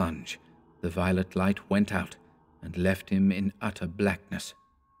made the plunge, the violet light went out and left him in utter blackness.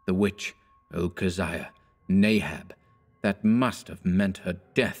 The witch, old Keziah, Nahab, that must have meant her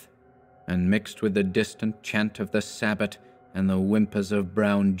death, and mixed with the distant chant of the Sabbath and the whimpers of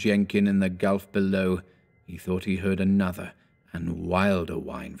Brown Jenkin in the gulf below, he thought he heard another and wilder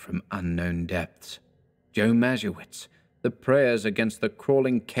whine from unknown depths. Joe Mazurowitz, the prayers against the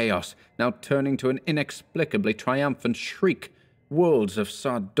crawling chaos now turning to an inexplicably triumphant shriek, worlds of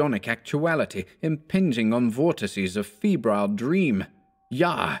sardonic actuality impinging on vortices of febrile dream.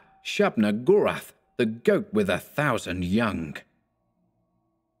 Yah, Shabna Gorath, the goat with 1,000 young.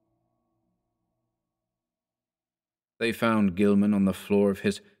 They found Gilman on the floor of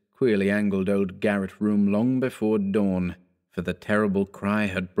his queerly angled old garret room long before dawn, for the terrible cry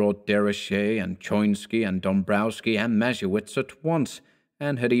had brought Desrochers and Choinsky and Dombrowski and Mazurowitz at once,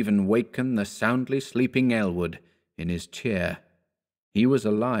 and had even wakened the soundly sleeping Elwood in his chair. He was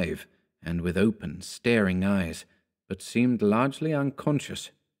alive, and with open, staring eyes, but seemed largely unconscious.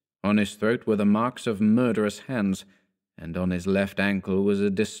 On his throat were the marks of murderous hands, and on his left ankle was a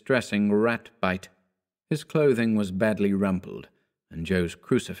distressing rat bite. His clothing was badly rumpled, and Joe's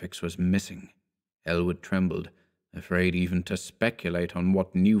crucifix was missing. Elwood trembled, afraid even to speculate on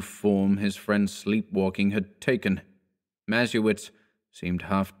what new form his friend's sleepwalking had taken. Mazurowitz seemed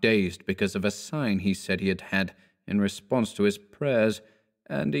half-dazed because of a sign he said he had had in response to his prayers,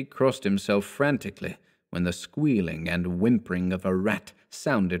 and he crossed himself frantically when the squealing and whimpering of a rat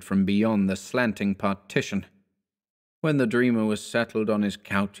sounded from beyond the slanting partition. When the dreamer was settled on his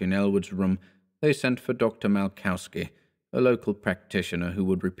couch in Elwood's room, they sent for Dr. Malkowski, a local practitioner who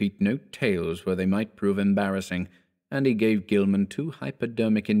would repeat no tales where they might prove embarrassing, and he gave Gilman 2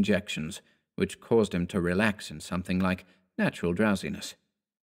 hypodermic injections, which caused him to relax in something like natural drowsiness.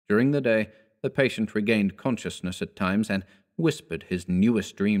 During the day, the patient regained consciousness at times and whispered his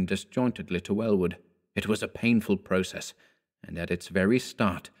newest dream disjointedly to Elwood. It was a painful process, and at its very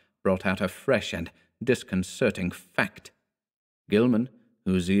start brought out a fresh and disconcerting fact. Gilman,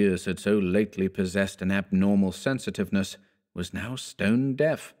 whose ears had so lately possessed an abnormal sensitiveness, was now stone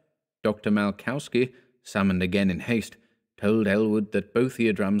deaf. Dr. Malkowski, summoned again in haste, told Elwood that both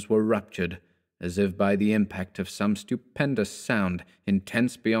eardrums were ruptured, as if by the impact of some stupendous sound,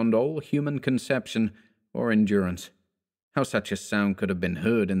 intense beyond all human conception or endurance. How such a sound could have been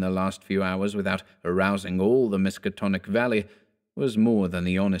heard in the last few hours without arousing all the Miskatonic Valley was more than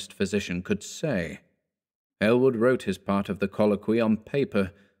the honest physician could say. Elwood wrote his part of the colloquy on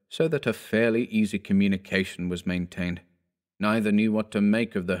paper, so that a fairly easy communication was maintained. Neither knew what to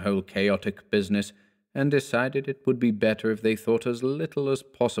make of the whole chaotic business, and decided it would be better if they thought as little as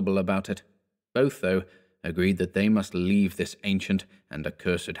possible about it. Both, though, agreed that they must leave this ancient and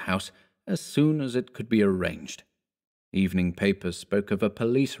accursed house as soon as it could be arranged. Evening papers spoke of a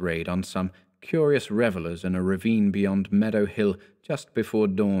police raid on some curious revelers in a ravine beyond Meadow Hill just before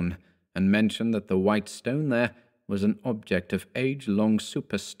dawn, and mentioned that the white stone there was an object of age-long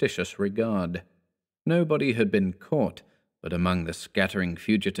superstitious regard. Nobody had been caught, but among the scattering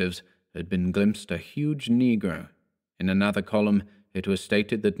fugitives had been glimpsed a huge Negro. In another column, it was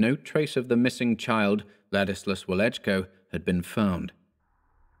stated that no trace of the missing child, Ladislas Wolechko, had been found.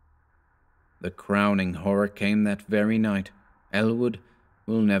 The crowning horror came that very night. Elwood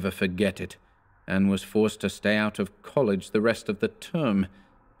will never forget it, and was forced to stay out of college the rest of the term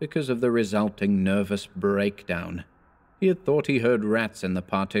because of the resulting nervous breakdown. He had thought he heard rats in the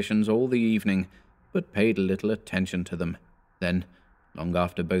partitions all the evening, but paid little attention to them. Then, long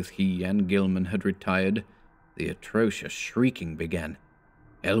after both he and Gilman had retired, the atrocious shrieking began.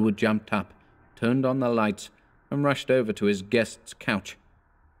 Elwood jumped up, turned on the lights, and rushed over to his guest's couch.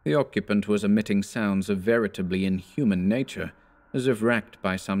 The occupant was emitting sounds of veritably inhuman nature, as if racked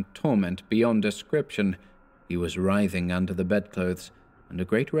by some torment beyond description. He was writhing under the bedclothes, and a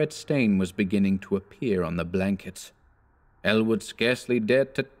great red stain was beginning to appear on the blankets. Elwood scarcely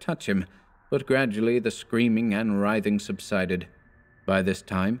dared to touch him, but gradually the screaming and writhing subsided. By this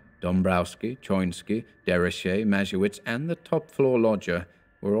time, Dombrowski, Choinsky, Desrochers, Mazowitz, and the top-floor lodger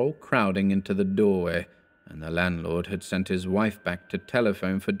were all crowding into the doorway, and the landlord had sent his wife back to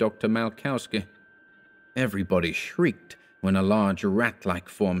telephone for Dr. Malkowski. Everybody shrieked when a large rat-like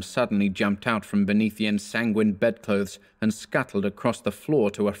form suddenly jumped out from beneath the ensanguined bedclothes and scuttled across the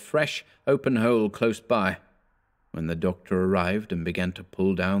floor to a fresh, open hole close by. When the doctor arrived and began to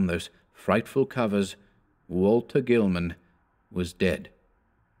pull down those frightful covers, Walter Gilman was dead.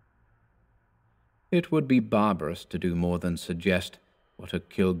 It would be barbarous to do more than suggest what had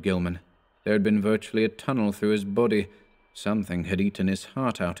killed Gilman. There had been virtually a tunnel through his body. Something had eaten his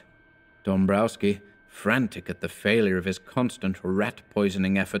heart out. Dombrowski, frantic at the failure of his constant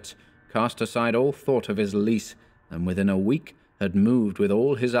rat-poisoning efforts, cast aside all thought of his lease, and within a week had moved with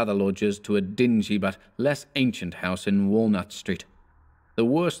all his other lodgers to a dingy but less ancient house in Walnut Street. The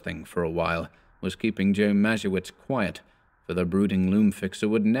worst thing for a while was keeping Joe Mazowitz quiet, for the brooding loom-fixer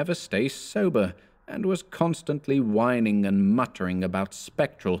would never stay sober, and was constantly whining and muttering about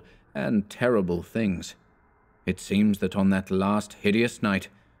spectral and terrible things. It seems that on that last hideous night,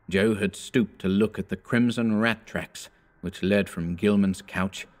 Joe had stooped to look at the crimson rat tracks which led from Gilman's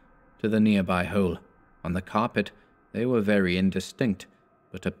couch to the nearby hole. On the carpet they were very indistinct,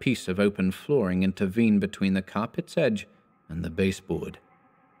 but a piece of open flooring intervened between the carpet's edge and the baseboard.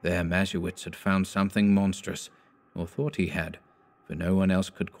 There Mazowitz had found something monstrous, or thought he had, for no one else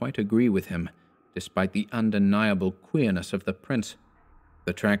could quite agree with him, despite the undeniable queerness of the prints.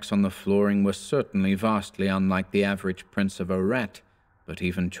 The tracks on the flooring were certainly vastly unlike the average prints of a rat, but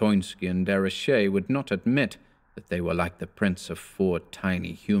even Choinsky and Desrochers would not admit that they were like the prints of 4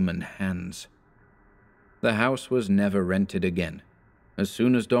 tiny human hands. The house was never rented again. As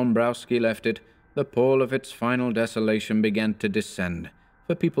soon as Dombrowski left it, the pall of its final desolation began to descend,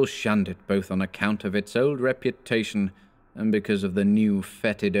 for people shunned it both on account of its old reputation and because of the new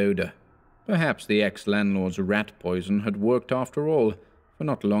fetid odor. Perhaps the ex-landlord's rat poison had worked after all, for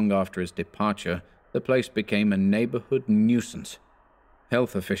not long after his departure, the place became a neighborhood nuisance.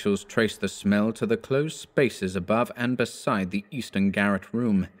 Health officials traced the smell to the closed spaces above and beside the eastern garret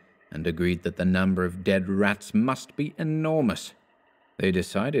room, and agreed that the number of dead rats must be enormous. They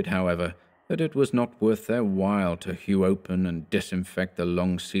decided, however, that it was not worth their while to hew open and disinfect the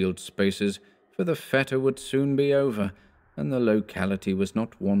long-sealed spaces, for the fete would soon be over, and the locality was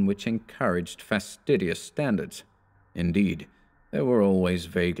not one which encouraged fastidious standards. Indeed, there were always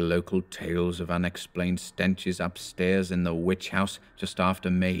vague local tales of unexplained stenches upstairs in the witch house just after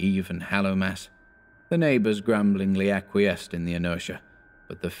May Eve and Hallowmass. The neighbors grumblingly acquiesced in the inertia,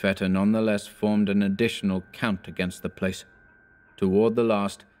 but the fete nonetheless formed an additional count against the place. Toward the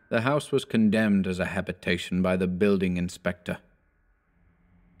last, the house was condemned as a habitation by the building inspector.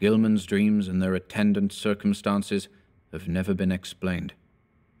 Gilman's dreams and their attendant circumstances have never been explained.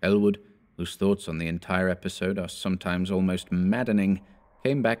 Elwood, whose thoughts on the entire episode are sometimes almost maddening,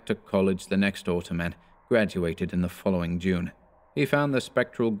 came back to college the next autumn and graduated in the following June. He found the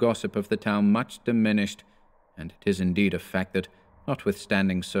spectral gossip of the town much diminished, and it is indeed a fact that,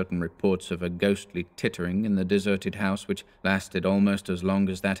 notwithstanding certain reports of a ghostly tittering in the deserted house which lasted almost as long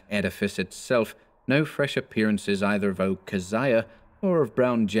as that edifice itself, no fresh appearances either of Keziah or of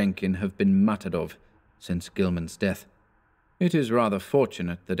Brown Jenkin have been muttered of since Gilman's death. It is rather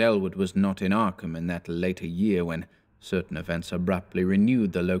fortunate that Elwood was not in Arkham in that later year when certain events abruptly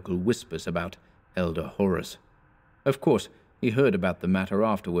renewed the local whispers about elder horrors. Of course, he heard about the matter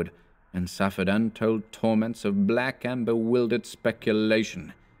afterward, and suffered untold torments of black and bewildered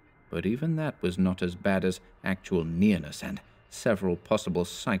speculation, but even that was not as bad as actual nearness and several possible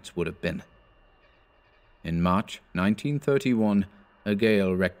sights would have been. In March 1931, a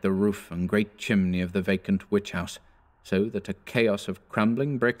gale wrecked the roof and great chimney of the vacant witch house, so that a chaos of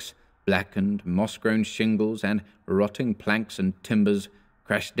crumbling bricks, blackened, moss-grown shingles, and rotting planks and timbers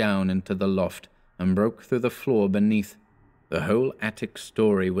crashed down into the loft and broke through the floor beneath. The whole attic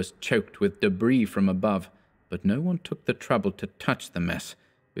story was choked with debris from above, but no one took the trouble to touch the mess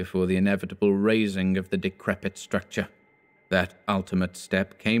before the inevitable razing of the decrepit structure. That ultimate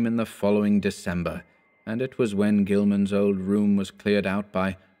step came in the following December, and it was when Gilman's old room was cleared out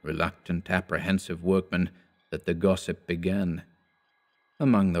by reluctant, apprehensive workmen that the gossip began.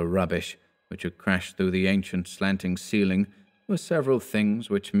 Among the rubbish which had crashed through the ancient slanting ceiling were several things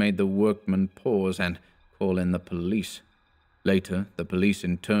which made the workmen pause and call in the police. Later, the police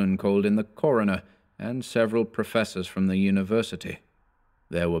in turn called in the coroner and several professors from the university.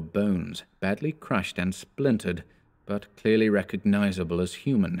 There were bones, badly crushed and splintered, but clearly recognizable as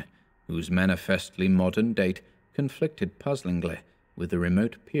human, whose manifestly modern date conflicted puzzlingly with the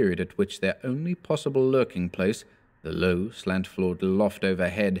remote period at which their only possible lurking place, the low, slant-floored loft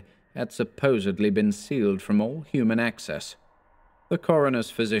overhead, had supposedly been sealed from all human access. The coroner's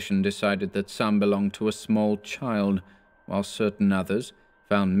physician decided that some belonged to a small child, while certain others,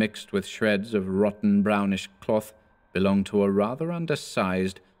 found mixed with shreds of rotten brownish cloth, belonged to a rather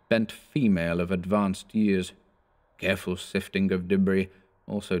undersized, bent female of advanced years. Careful sifting of debris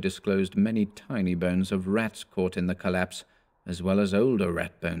also disclosed many tiny bones of rats caught in the collapse, as well as older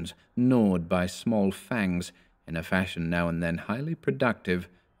rat bones gnawed by small fangs in a fashion now and then highly productive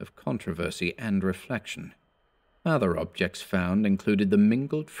of controversy and reflection. Other objects found included the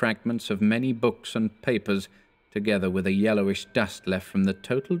mingled fragments of many books and papers, together with a yellowish dust left from the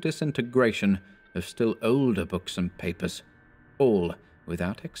total disintegration of still older books and papers. All,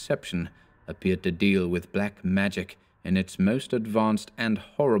 without exception, appeared to deal with black magic in its most advanced and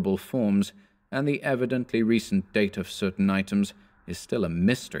horrible forms, and the evidently recent date of certain items is still a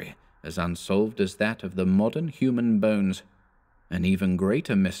mystery as unsolved as that of the modern human bones. An even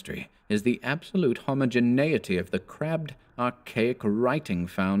greater mystery is the absolute homogeneity of the crabbed, archaic writing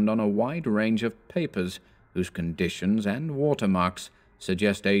found on a wide range of papers, whose conditions and watermarks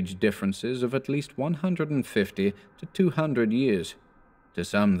suggest age differences of at least 150 to 200 years. To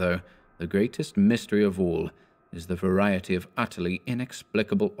some, though, the greatest mystery of all is the variety of utterly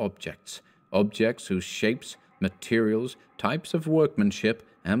inexplicable objects whose shapes, materials, types of workmanship,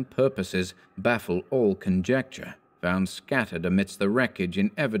 and purposes baffle all conjecture, found scattered amidst the wreckage in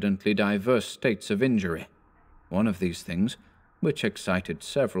evidently diverse states of injury. One of these things, which excited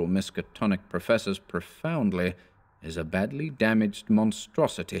several Miskatonic professors profoundly, is a badly damaged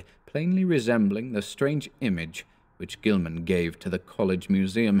monstrosity plainly resembling the strange image which Gilman gave to the college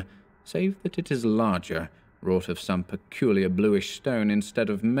museum, save that it is larger, wrought of some peculiar bluish stone instead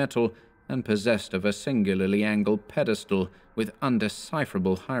of metal, and possessed of a singularly angled pedestal with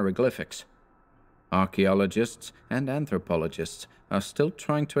undecipherable hieroglyphics. Archaeologists and anthropologists are still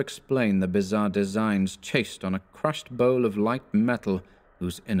trying to explain the bizarre designs chased on a crushed bowl of light metal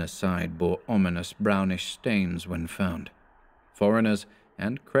whose inner side bore ominous brownish stains when found. Foreigners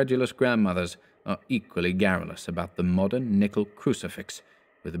and credulous grandmothers are equally garrulous about the modern nickel crucifix,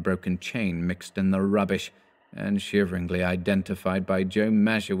 with a broken chain mixed in the rubbish, and shiveringly identified by Joe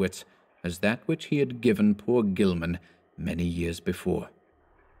Masiewicz as that which he had given poor Gilman many years before.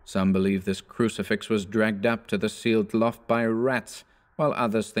 Some believe this crucifix was dragged up to the sealed loft by rats, while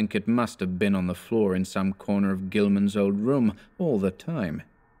others think it must have been on the floor in some corner of Gilman's old room all the time.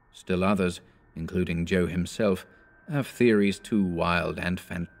 Still others, including Joe himself, have theories too wild and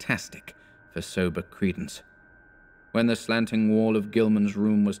fantastic for sober credence. When the slanting wall of Gilman's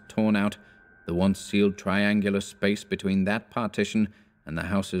room was torn out, the once sealed triangular space between that partition and the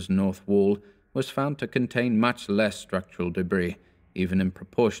house's north wall was found to contain much less structural debris, even in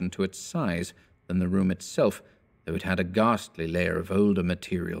proportion to its size, than the room itself, though it had a ghastly layer of older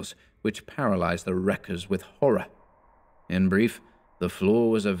materials which paralyzed the wreckers with horror. In brief, the floor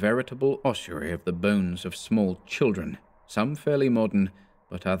was a veritable ossuary of the bones of small children, some fairly modern,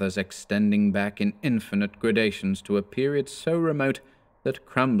 but others extending back in infinite gradations to a period so remote that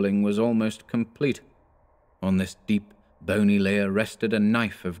crumbling was almost complete. On this deep, bony layer rested a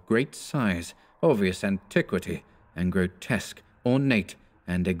knife of great size, obvious antiquity, and grotesque, ornate,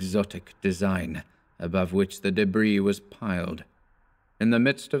 and exotic design, above which the debris was piled. In the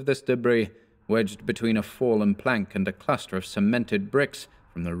midst of this debris, wedged between a fallen plank and a cluster of cemented bricks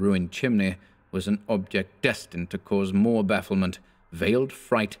from the ruined chimney, was an object destined to cause more bafflement, veiled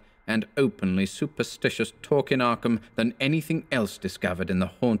fright, and openly superstitious talk in Arkham than anything else discovered in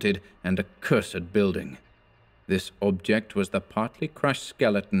the haunted and accursed building. This object was the partly crushed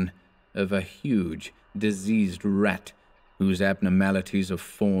skeleton of a huge, diseased rat, whose abnormalities of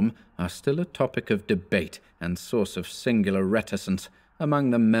form are still a topic of debate and source of singular reticence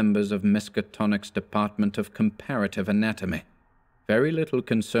among the members of Miskatonic's Department of Comparative Anatomy. Very little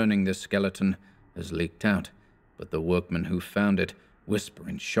concerning this skeleton has leaked out, but the workmen who found it whisper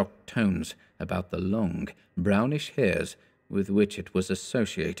in shocked tones about the long, brownish hairs with which it was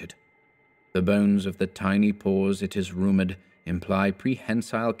associated. The bones of the tiny paws, it is rumored, imply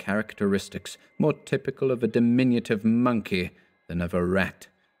prehensile characteristics more typical of a diminutive monkey than of a rat,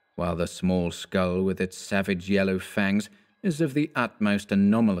 while the small skull with its savage yellow fangs is of the utmost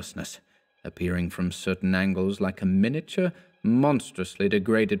anomalousness, appearing from certain angles like a miniature, monstrously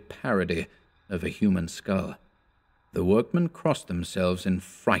degraded parody of a human skull. The workmen crossed themselves in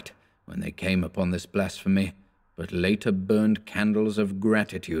fright when they came upon this blasphemy, but later burned candles of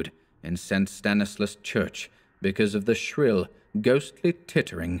gratitude in St. Stanislas Church because of the shrill, ghostly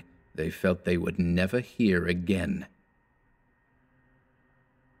tittering they felt they would never hear again.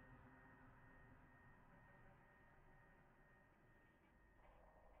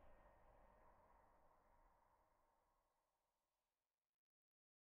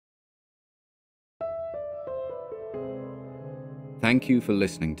 Thank you for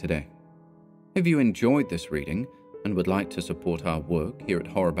listening today. If you enjoyed this reading and would like to support our work here at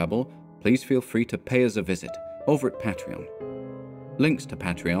HorrorBabble, please feel free to pay us a visit over at Patreon. Links to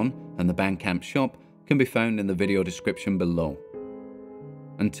Patreon and the Bandcamp shop can be found in the video description below.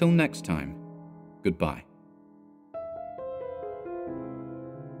 Until next time, goodbye.